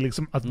noen, at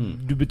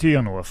du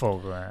betyr noe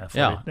for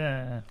dem.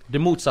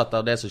 Det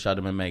motsatte av det som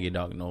skjedde med meg i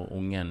dag, når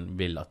ungen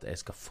vil at jeg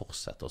skal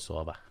fortsette å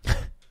sove.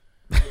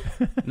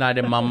 Nei,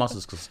 det er mamma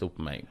som skal stå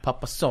på meg.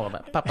 Pappa sover,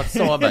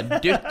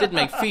 dyttet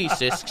meg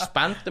fysisk,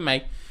 spente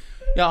meg.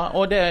 Ja,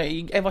 og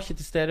jeg var ikke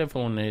til stede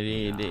for henne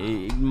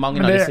i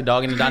mange av disse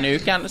dagene denne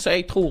uken, så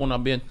jeg tror hun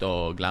har begynt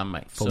å glemme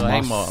meg. Så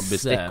jeg må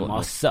bestikke henne.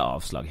 Masse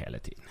avslag hele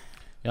tiden.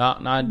 Ja,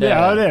 nei, det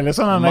er litt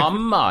sånn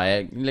mamma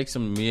er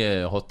liksom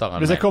mye hottere enn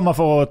meg. Hvis jeg kommer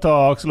for å ta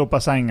Aksel opp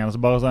av sengen,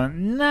 så bare sånn,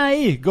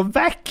 nei, gå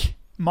vekk!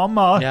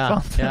 Mamma! Det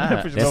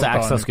er så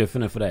ekstra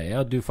skuffende for deg,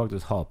 du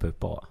faktisk har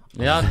pupper.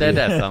 Ja, det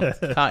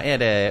sant. Hva er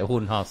det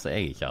hun har som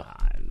jeg ikke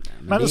har?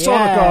 Men de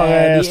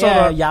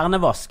er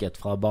hjernevasket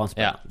fra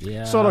barnsben.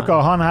 Så dere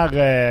han her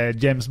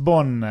James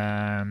Bond,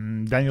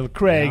 Daniel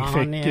Craig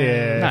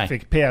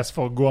fikk pes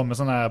for å gå med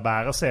sånne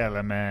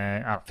bæresele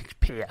med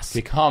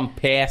Fikk han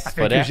pes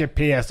for det? Fikk ikke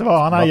pes, det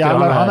var han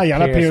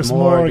gjelder Piers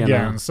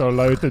Morgan som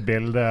la ut et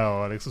bilde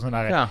og liksom sånn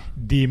der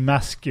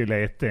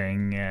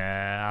demasculating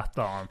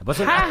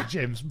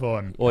James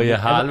Bond. Oi,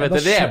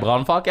 helvete, det er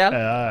brannfakkel?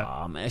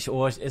 Ja, men jeg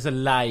er så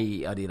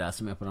lei av de der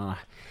som er på denne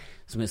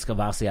som skal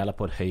være så jævla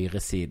på den høyre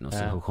siden og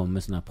så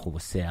komme sånne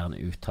provoserende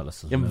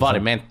uttalelser. Ja, var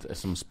det ment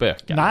som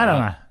spøk?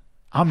 Nei.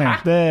 Han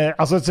mente,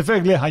 altså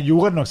selvfølgelig, han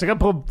gjorde det nok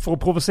sikkert for å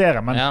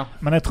provosere, men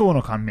jeg tror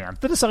nok han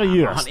mente det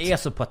seriøst. Han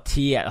er så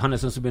han er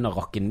sånn som begynner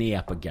å rakke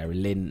ned på Gary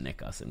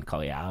Lineker sin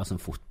karriere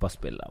som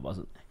fotballspiller. Bare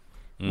sånn,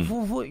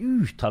 hvorfor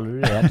uttaler du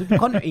det?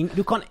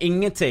 Du kan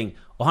ingenting,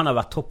 og han har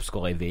vært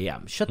toppskårer i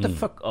VM. Shut the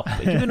fuck up.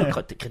 Ikke begynn å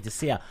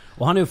kritisere.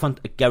 Og han er jo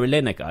Gary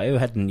Lineker er jo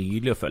helt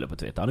nydelig å følge på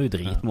Twitter. Han er jo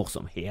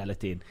dritmorsom hele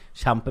tiden.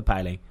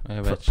 Kjempepeiling.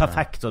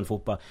 Perfekt sånn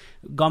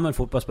gammel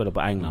fotballspiller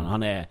på England.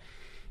 Han er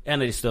en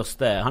av de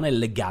største. Han er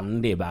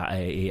legende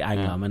i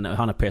England, men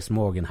han er Piers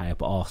Morgan heier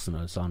på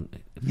Arsenal, så han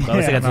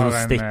prøver sikkert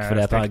sånn stikk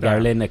fordi at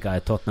Gary Lineker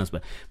er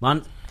Tottenham-spiller.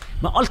 Men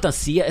alt han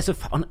sier er så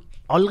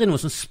aldri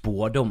noen sånn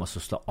spådommer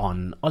som slår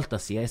an. Alt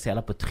han sier er så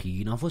jævla på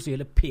trynet. Han får så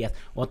jævla pes,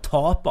 og han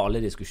taper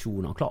alle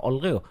diskusjoner. Han klarer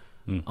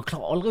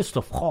aldri å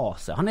slå fra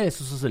seg. Han er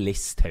sånn som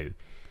Listhaug,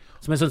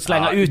 som er sånn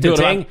slenger ut en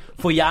ting,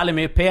 får jævlig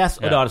mye pes,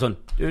 og da er det sånn,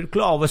 du er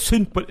klar over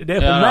synd på det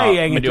på meg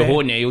egentlig. Men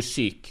hun er jo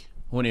syk.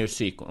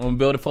 Hun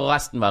burde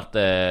forresten vært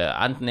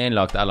enten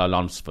innlagt eller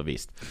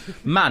landsforvist.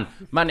 Men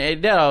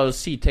det å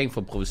si ting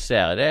for å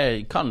provosere,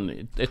 jeg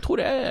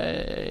tror det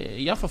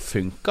i hvert fall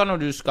funker når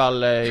du skal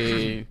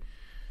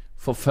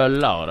for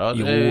følgere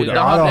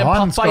da.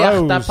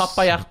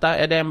 Pappahjerte,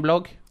 er det en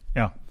blogg?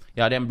 Ja,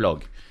 det er en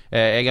blogg.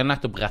 Jeg har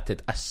nettopp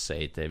rettet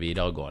essay til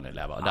videregående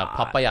elever der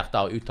pappahjerte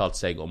har uttalt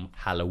seg om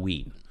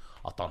Halloween,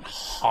 at han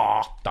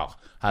hater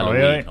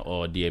Halloween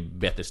og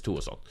diabetes 2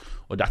 og sånt.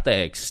 Og dette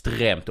er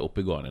ekstremt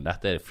oppegående.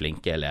 Dette er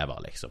flinke elever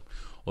liksom.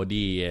 Og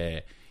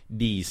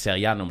de ser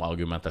gjennom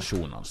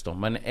argumentasjonen hans da.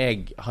 Men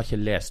jeg har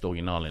ikke lest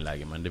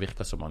originalinnlegget, men det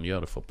virker som han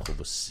gjør det for å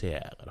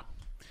provosere da.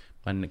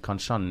 Men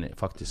kanskje han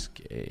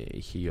faktisk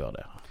ikke gjør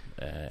det.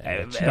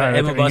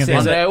 Jeg må bare si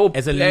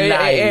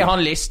er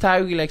han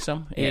Listhaug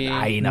liksom?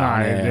 Nei,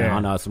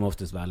 han har som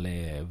oftest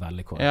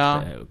veldig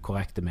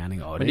korrekte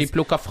meninger. Men de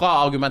plukker fra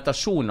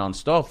argumentasjonen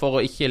hans da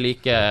for å ikke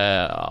like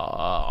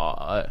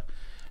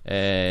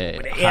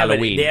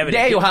Halloween. Det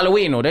er jo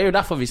Halloween nå, det er jo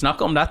derfor vi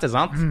snakker om dette,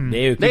 sant? Det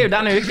er jo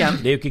denne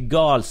uken. Det er jo ikke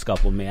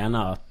galskap å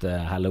mene at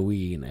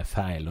Halloween er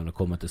feil når det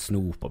kommer til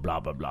snop og bla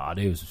bla bla.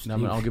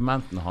 Men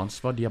argumentene hans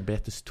var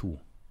diabetes 2.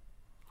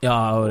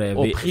 Ja,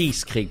 og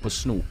priskrig på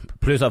snop.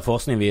 Pluss at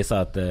forskning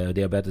viser at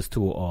diabetes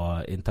 2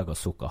 og inntak av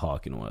sukker har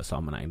ikke noe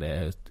sammenheng. Det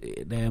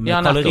er med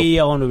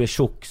kalorier, og om du blir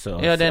tjukk,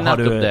 så det er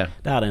nettopp det.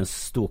 Der er det en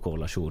stor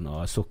korrelasjon,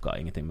 og sukker har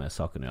ingenting med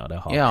saken å gjøre. Det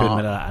har kun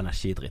med det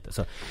energidrittet.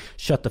 Så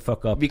shut the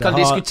fuck up. Vi kan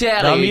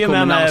diskutere i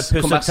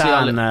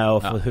pussetennene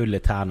og få hull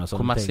i tennene og sånne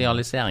ting.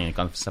 Kommersialiseringen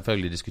kan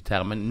selvfølgelig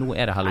diskutere, men nå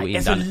er det Halloween.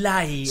 Jeg er så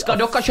lei. Skal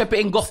dere kjøpe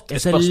inn godt?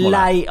 Jeg er så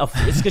lei av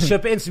jeg skal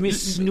kjøpe inn så mye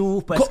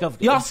snop,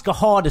 jeg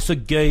skal ha det så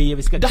gøy.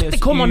 Dette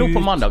kommer nå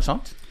på mandag,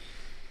 sant?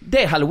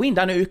 Det er Halloween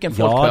denne uken.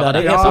 Folk hører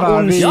det. Det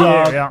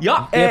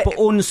er på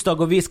onsdag,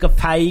 og vi skal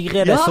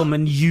feire det som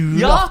en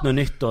julaften og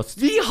nyttårs.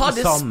 Vi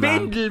hadde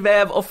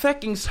spindelvev og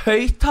fuckings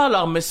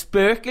høyttaler med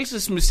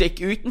spøkelsesmusikk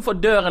utenfor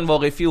døren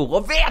vår i fjor.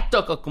 Og vet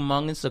dere hvor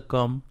mange som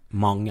kom?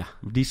 Mange.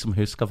 De som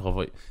husker fra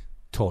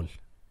 12.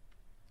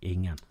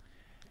 Ingen.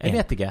 Jeg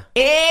vet ikke.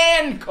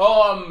 En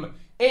kom!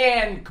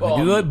 Men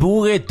du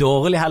bor i et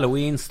dårlig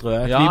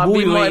Halloween-strøk.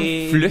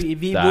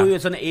 Vi bor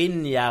jo sånn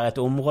inngjerdet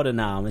område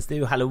nærmest. Det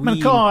er jo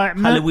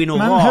Halloween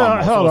og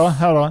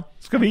hør da.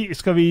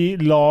 Skal vi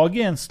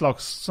lage en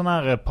slags sånn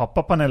her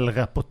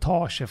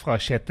pappapanel-reportasje fra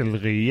Kjetil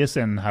Rye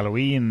sin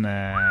Halloween,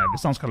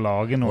 hvis han skal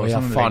lage noe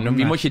sånn?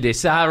 Vi må ikke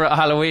disse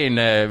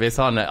Halloween hvis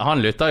han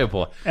lytter jo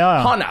på.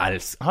 Han tar jo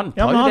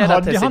det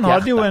der til sitt hjerte. Han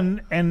hadde jo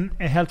en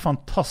helt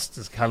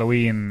fantastisk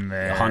Halloween.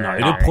 Han har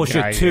jo det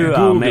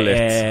prosjektør med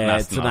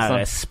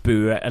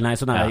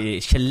sånn her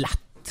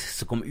skjelett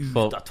som kommer ut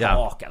av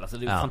taket. Altså,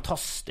 det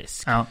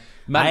fantastisk. Ja.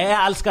 Men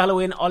jeg elsker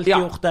Halloween, alltid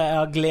gjort det. Jeg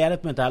har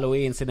gledet meg til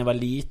Halloween siden jeg var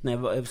liten. Jeg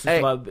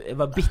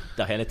var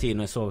bitter hele tiden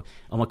når jeg så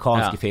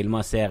amerikanske filmer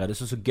og serier. Det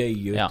så gøy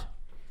ut.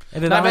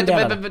 Nei, vet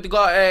du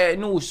hva,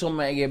 nå som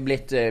jeg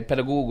blitt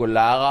pedagog og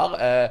lærer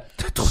jeg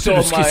trodde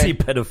du skulle si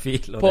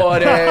pedofil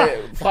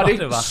fra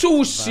det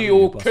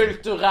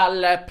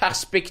sosiokulturelle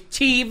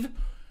perspektiv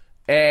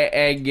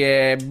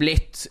jeg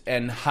blitt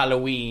en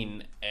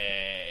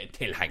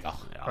Halloween-tilhenger.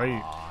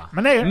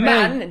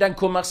 Men den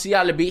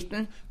kommersielle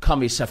biten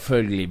kan vi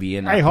selvfølgelig vie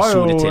en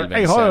episode til.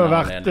 Jeg har jo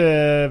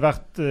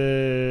vært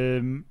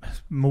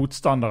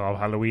motstander av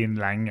Halloween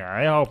lenge.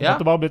 Jeg har på en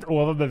måte bare blitt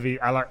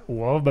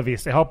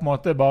overbevist. Jeg har på en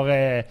måte bare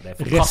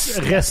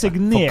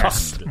resignert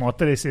på en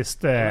måte de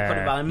siste... Kan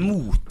du være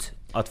imot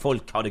at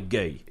folk har det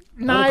gøy?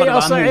 Nei,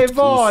 altså jeg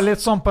var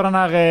litt sånn på den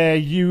her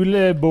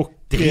julebukk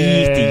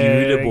drit i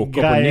julebukk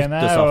og på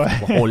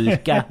nyttårsaften på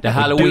holke. Det er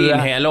Halloween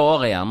hele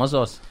året hjemme hos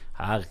oss.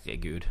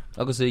 Herregud.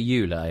 Akkurat så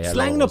jul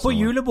sleng nå på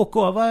julebukk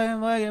også. Hva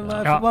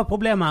er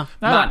problemet?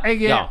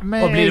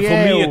 Og blir det for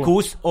mye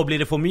kos? Og blir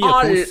det for mye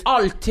kos?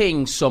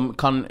 Allting som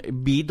kan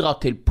bidra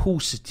til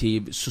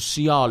positiv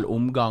sosial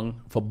omgang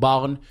for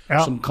barn,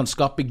 som kan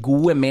skape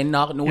gode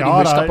minner, noe de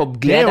husker på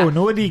glede,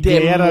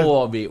 det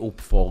må vi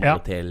oppfordre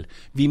til.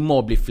 Vi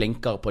må bli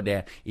flinkere på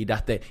det i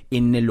dette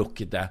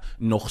innelukkede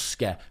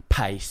norske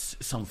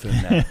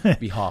peissamfunnet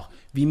vi har.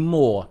 Vi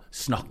må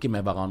snakke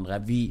med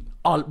hverandre. Vi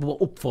må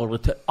oppfordre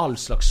til all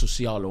slags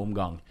sosial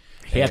omgang.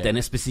 Helt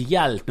enig,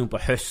 spesielt nå på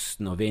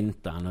høsten og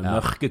vinteren. Når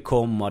mørket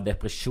kommer,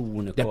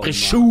 depresjoner kommer.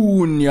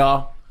 Depresjon,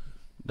 ja!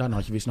 Den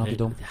har ikke vi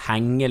snakket om.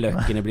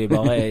 Hengeløkkene blir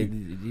bare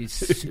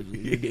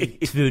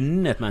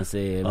tvunnet mens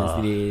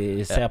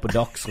de ser på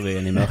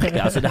Dagsrevyen i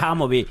mørket. Altså det her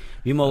må vi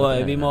må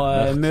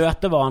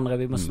møte hverandre,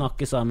 vi må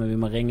snakke sammen,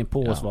 vi må ringe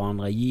på oss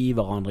hverandre, gi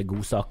hverandre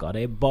godsaker.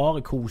 Det er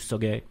bare kos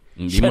og gøy.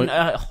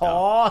 Jeg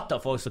hater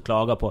folk som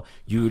klager på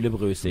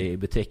julebrus i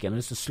butikken. Det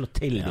er så slå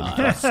til de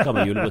flasker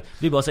med julebrus. De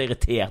blir bare så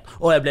irritert.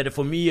 Jeg ble det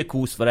for mye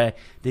kos for deg.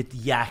 Ditt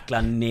jækla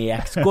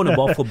nek. Så gå nå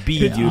bare forbi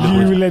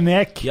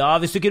julebrus. Ja,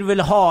 hvis du ikke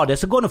vil ha det,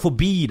 så gå nå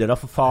forbi det da,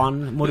 for faen.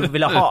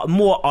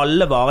 Må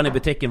alle varene i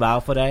butikken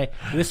være for deg?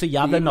 Du er så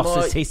jævlig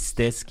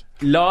narsissistisk.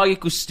 Lage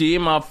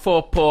kostymer,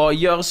 få på,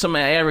 gjør som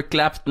med Eric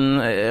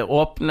Clapton,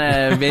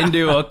 åpne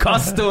vinduet og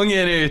kaste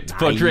ungen ut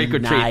på trick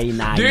or treat.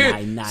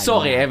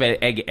 Sorry,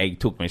 jeg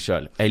tok meg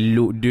selv.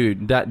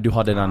 Du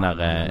hadde den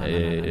der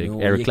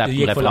Eric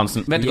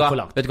Clapton-referansen. Vet du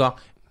hva?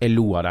 Jeg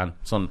lo av den.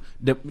 Sånn,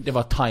 det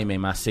var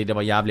timing-messig, det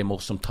var jævlig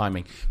morsom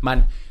timing.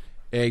 Men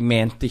jeg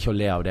mente ikke å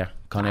le av det.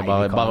 Kan jeg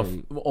bare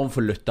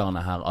overfor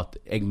lytterne her,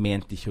 at jeg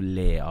mente ikke å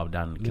le av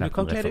den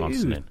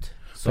Clapton-referansen din.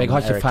 For jeg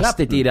har ikke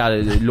festet de der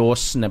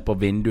låsene på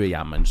vinduet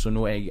hjemme. Så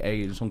nå er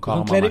jeg sånn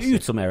karamamessig. Du kan kle det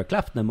ut som Eric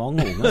Clapton.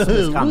 Mange unger som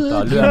er skremt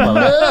av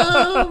løpere.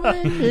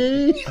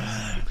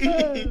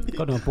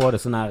 Kan du ha på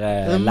det sånne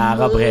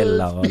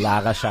lærerbriller og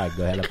lærerskjegg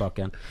og hele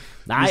pakken?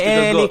 Nei,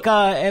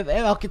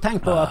 jeg har ikke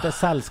tenkt på at jeg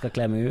selv skal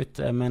kle meg ut.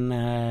 Men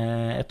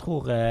jeg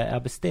tror jeg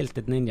har bestilt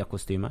et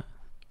ninja-kostyme.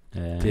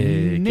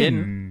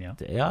 Ninja?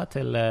 Ja,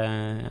 til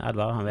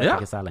Edvard. Han vet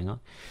ikke selv lenger.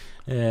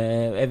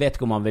 Jeg vet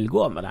ikke om han vil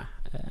gå med det.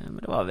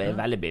 Men det var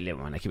veldig billig.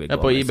 Man ikke vil gå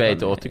på eBay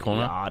til 80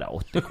 kroner. Ja, det er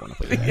 80 kroner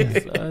på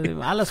eBay.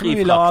 Ellers må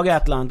vi lage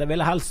et eller annet. Jeg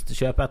ville helst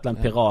kjøpe et eller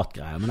annet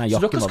piratgreie.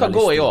 Så dere skal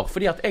gå i år?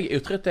 Fordi at jeg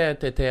uttrykte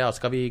til Thea,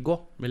 skal vi gå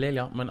med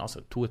Lilja? Men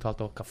altså,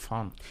 2,5 år, hva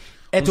faen?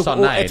 Jeg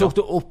tok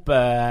det opp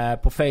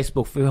på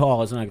Facebook, for vi har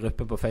en sånn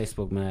gruppe på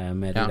Facebook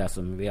med de der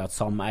som vi har et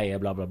sameie,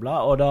 bla bla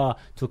bla, og da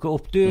tok jeg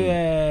opp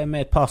med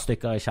et par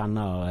stykker jeg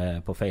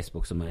kjenner på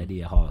Facebook, som de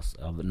har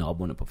av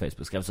naboene på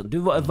Facebook, skrev sånn,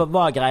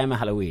 hva er greia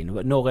med Halloween?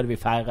 Når er det vi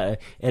feirer?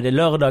 Er det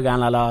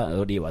lørdagen, eller?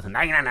 Og de var sånn,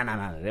 nei,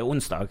 det er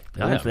onsdag.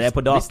 Det er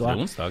på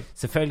datoen.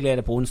 Selvfølgelig er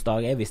det på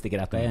onsdag, jeg visste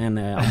ikke dette, jeg er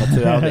en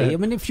amatør.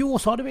 Men i fjor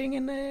så hadde vi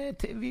ingen,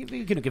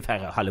 vi kunne ikke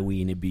feire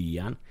Halloween i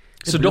byen.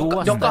 Så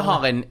dere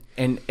har en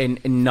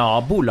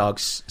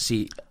nabolags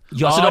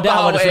Ja, altså,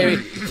 dere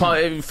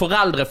har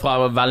foreldre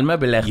fra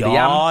velmøblerte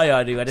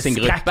hjem sin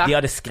gruppe. De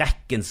hadde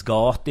Skrekkens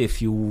gate i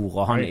fjor,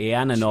 og han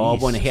ene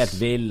naboen er helt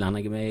vill. Han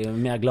er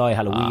mer glad i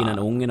Halloween enn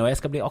ungen, og jeg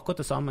skal bli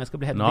akkurat det samme. Jeg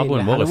skal bli helt vill.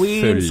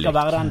 Halloween skal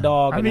være den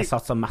dagen jeg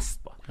satser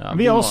mest på.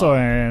 Vi har også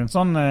en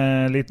sånn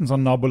liten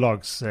sånn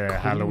nabolags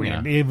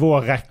Halloween i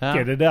vår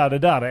rekke. Det er der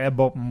det er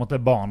på en måte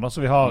barn da.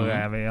 Så vi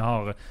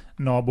har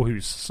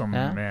nabohus som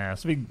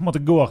så vi på en måte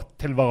går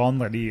til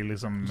hverandre, de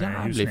liksom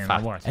husene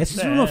våre. Jeg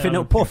synes vi må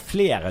finne på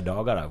flere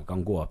dager der vi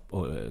kan gå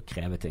og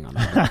kreve ting.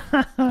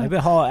 Jeg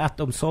vil ha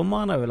et om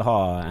sommeren, jeg vil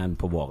ha en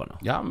på våren.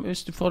 Ja, men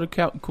hvis du får det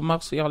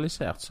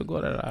kommersialisert, så går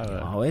det der.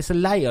 Ja, og jeg er så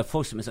lei av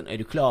folk som er sånn, er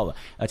du klar over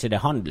at det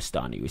er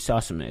handelsdagen i USA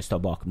som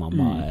står bak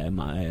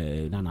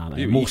denne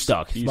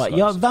morsdag?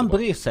 Ja, hvem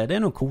bryr seg? Det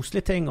er noen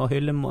koselige ting å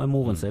hylle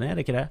moren sin, er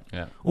det ikke det?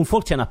 Ja. Om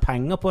folk tjener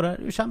penger på det,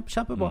 det er jo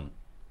kjempebra.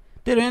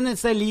 Det er det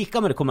eneste jeg liker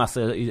med det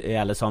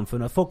kommersielle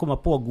samfunnet. Folk kommer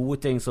på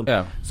gode ting som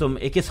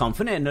ikke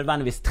samfunnet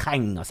nødvendigvis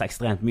trenger så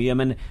ekstremt mye,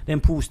 men det er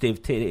en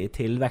positiv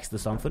tilvekst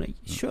til samfunnet.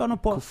 Kjør nå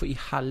på. Hvorfor i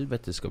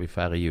helvete skal vi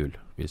feire jul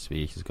hvis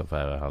vi ikke skal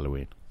feire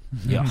Halloween?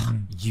 Ja,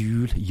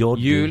 jul.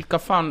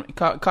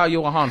 Hva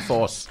gjorde han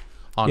for oss?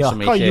 Han som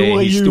hva ikke er gjorde jul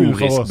for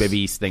historisk oss?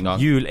 bevist en gang.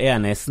 Jul er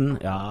nissen.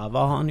 Ja,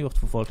 hva har han gjort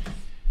for folk?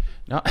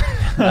 Ja.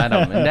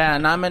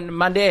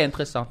 Men det er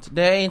interessant.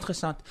 Det er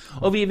interessant.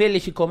 Og vi vil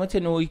ikke komme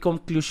til noen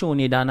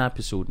konklusjon i denne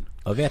episoden.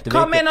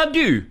 Hva mener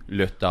du,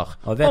 lytter,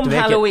 om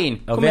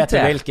Halloween? Og vet du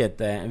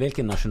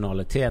hvilken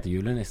nasjonalitet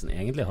julenissen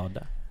egentlig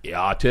hadde?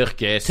 Ja,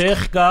 tyrkisk.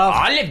 Tyrker.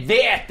 Alle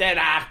vet det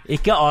der!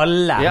 Ikke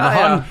alle, men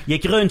han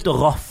gikk rundt og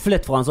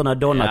raflet fra en sånn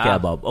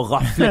Donna-kebab. Og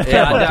raflet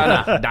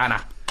kebab.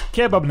 Denne.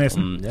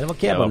 Kebabnissen. Det var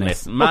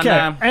kebabnissen. Men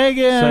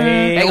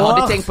jeg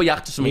hadde ting på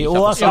hjertet som i ikke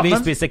år skal vi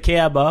spise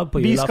kebab på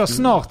julaften. Vi skal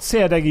snart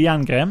se deg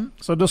igjen, Grim.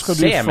 Så da skal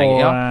du få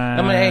ja,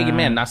 men jeg er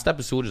med neste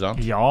episode,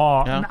 sant?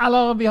 Ja.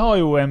 Eller vi har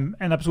jo en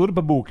episode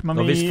på bok. Men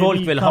og hvis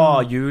folk vil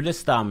ha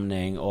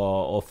julestemning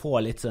og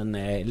få litt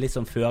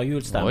sånn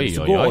førjulstemning,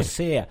 så gå og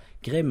se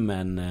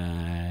Grimmen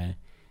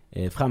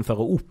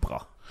fremføre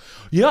opera.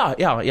 Ja,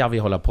 vi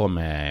holder på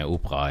med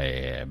opera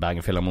i Bergen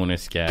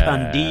Filharmoniske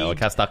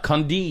Orkester.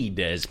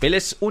 Candide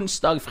spilles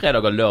onsdag,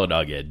 fredag og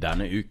lørdag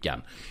denne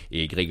uken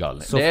i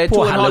Grieghallen. Det er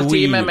 2,5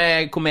 timer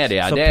med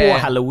komedie. Så på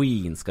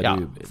Halloween skal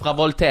du... Fra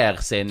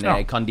Voltaire sin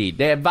Candide.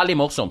 Det er veldig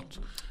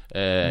morsomt.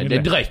 Det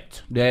er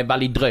drøyt. Det er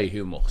veldig drøy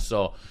humor.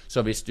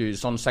 Så hvis du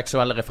sånn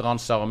seksuelle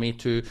referanser og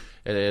MeToo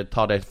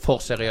tar det for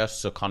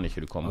seriøst, så kan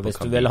ikke du komme og på hvis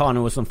du vil ha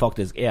noe som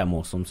faktisk er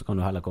morsomt, så kan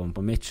du heller komme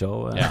på mitt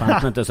show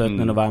 15. til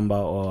 17.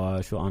 november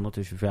og 22.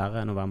 til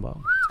 24. november.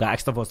 Skal ha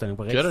ekstra forestilling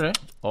på Riks. Gjør du det?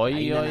 Oi.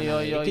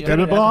 Det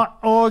blir bra.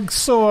 Og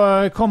så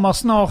kommer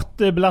snart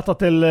billetter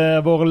til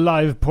vår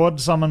livepod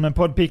sammen med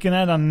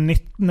podpikene den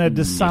 19.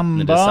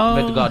 desember.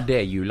 Vet du hva,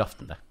 det er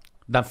julaften det.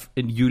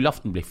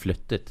 Julaften blir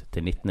flyttet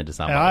til 19.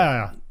 desember.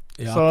 Ja.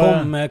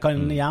 Ja,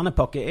 kan gjerne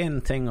pakke inn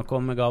ting og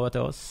komme med gaver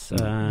til oss.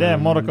 Det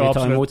må dere absolutt. Vi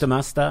tar imot det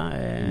meste.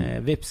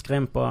 Vips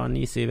Grim på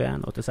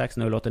 971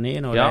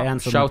 86089. Ja,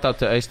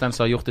 shout-out til Øystein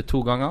som har gjort det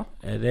 2 ganger.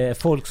 Det er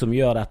folk som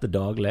gjør dette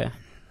daglig.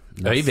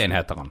 Øyvind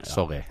heter han,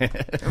 sorry.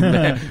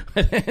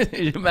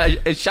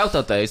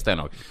 Shout-out til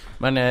Øystein også.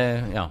 Men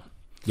ja.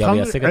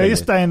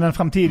 Øystein, den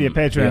fremtidige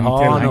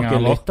Patreon-tilhenger. Vi har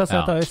noen lytter som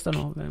heter Øystein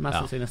nå. Mest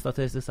sannsynlig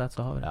statistisk sett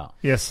så har vi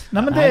det. Yes.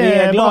 Nei, men det vi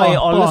er glad i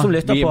alle som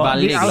lytter på. Vi er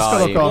veldig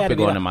glad i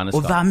oppegående mennesker.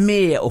 Og vær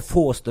med og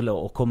få oss til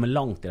å komme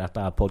langt i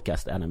dette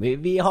podcastet.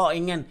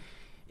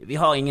 Vi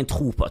har ingen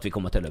tro på at vi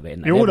kommer til å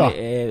vinne. Jo da,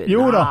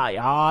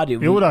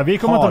 vi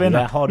kommer til å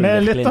vinne. Har du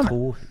virkelig en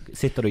tro?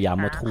 Sitter du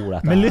hjemme og tror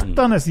dette? Med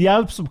lytternes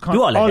hjelp som kan alt skje.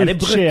 Du har allerede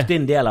brukt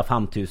din del av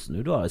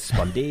 5000. Du har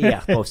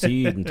spandert på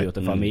sydentur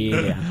til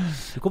familien.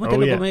 Du kommer til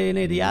å komme inn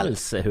i det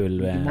gjeldshull.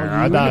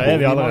 Ja, der er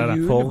vi allerede.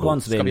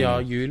 Skal vi ha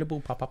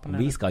julebord, pappa?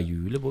 Vi skal ha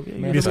julebord.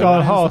 Vi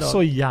skal ha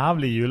så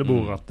jævlig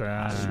julebord at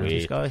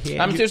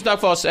men tusen takk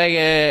for oss. Jeg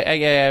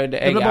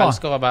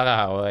elsker å være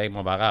her, og jeg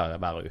må være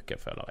her hver uke,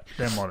 føler jeg.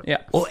 Det må du.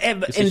 Og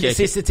en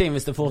siste ting,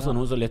 hvis det fortsatt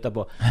noen som lytter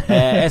på.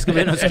 Jeg skal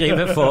begynne å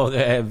skrive for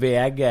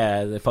VG,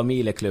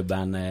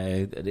 familieklubben.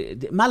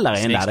 Melder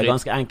inn der, det er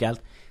ganske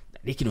enkelt.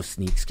 Det er ikke noe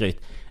snikskryt.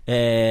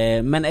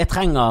 Men jeg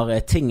trenger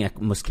ting jeg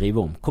må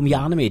skrive om. Kom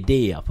gjerne med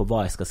ideer på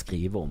hva jeg skal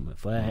skrive om.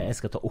 For jeg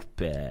skal ta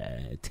opp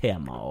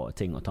tema og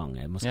ting og tang.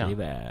 Jeg må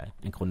skrive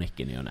en kronikk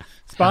i nyene.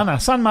 Spennende.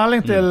 Send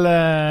melding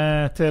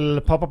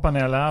til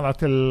pappapanelet,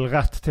 eller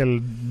rett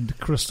til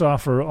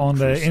Christopher on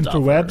the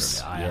interwebs.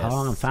 Ja, jeg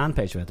har en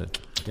fanpage, vet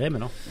du.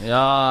 Grimmen nå.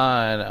 Ja,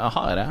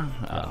 har jeg det?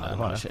 Ja, det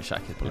har jeg ikke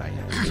sjekket på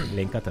lenge.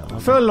 Linker til.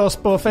 Følg oss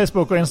på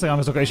Facebook og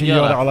Instagram hvis dere ikke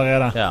gjør det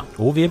allerede. Ja.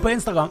 Og vi er på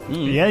Instagram.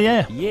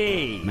 Yeah.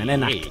 Men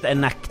jeg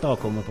nekter å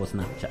komme på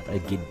Snapchat.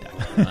 Jeg gidder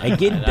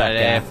ikke.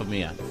 Det er for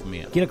mye.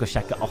 Gidder ikke å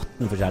sjekke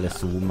 18 forskjellige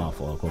zoomer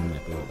for å komme med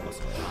på jobb.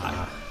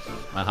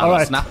 Men han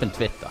har snappen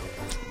Twitter.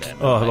 Jeg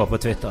var på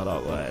Twitter da,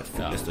 og jeg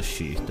fikk lyst til å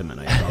skyte meg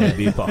når jeg var i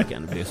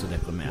byparken. Jeg blir så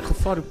deprimert.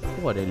 Hvorfor har du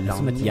på det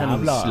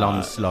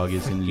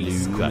landslaget sin lue?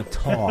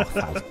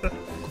 Kommentarfelt.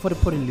 Hvorfor har du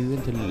på det luen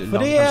til landslaget?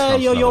 Fordi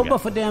jeg jobber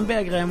for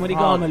DNB-greier, og de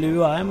ga meg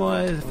lua. Jeg må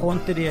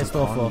fronte de jeg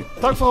står for.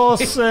 Takk for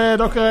oss,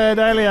 dere er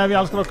deilige.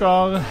 Vi elsker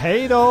dere. Hei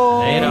da!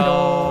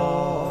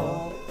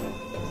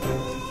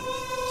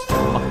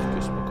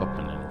 Markus på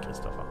koppen din,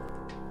 Kristoffer.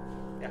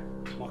 Ja,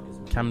 Markus.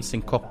 Hvem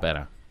sin kopp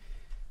er det?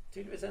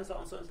 Tydeligvis en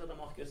sånn som heter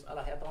Markus,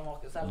 eller heter han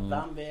Markus selv.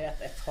 Hvem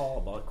vet, jeg tar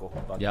bare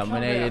koppen. Ja,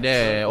 men det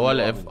er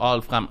all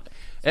frem.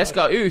 Jeg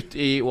skal ut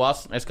i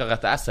Oasen. Jeg skal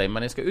rette essay,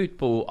 men jeg skal ut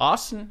på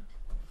Oasen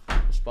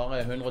og spare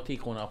 110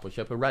 kroner på å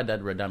kjøpe Red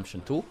Dead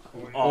Redemption 2.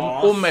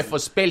 Om jeg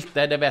får spilt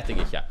det vet jeg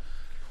ikke.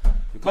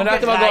 Du kan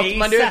ikke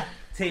reise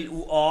til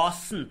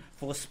Oasen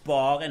for å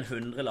spare en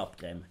 100-lapp,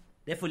 Grim.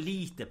 Det er for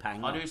lite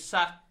penger. Har du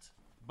sett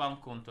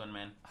bankkontoen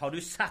min? Har du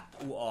sett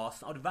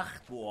Oasen? Har du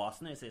vært på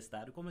Oasen i siste?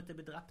 Du kommer til å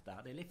bli drept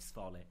der. Det er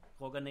livsfarlig.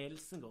 Roger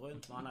Nilsen går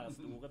rundt med han der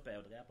store P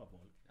og dreper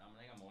folk. Ja, men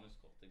jeg har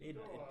månedskort. Det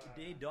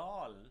er i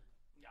dalen.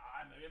 Ja,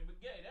 men det er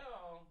gøy det å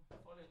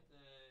få litt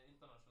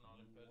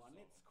internasjonale pølser.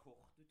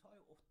 Månedskort? Du tar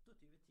jo 8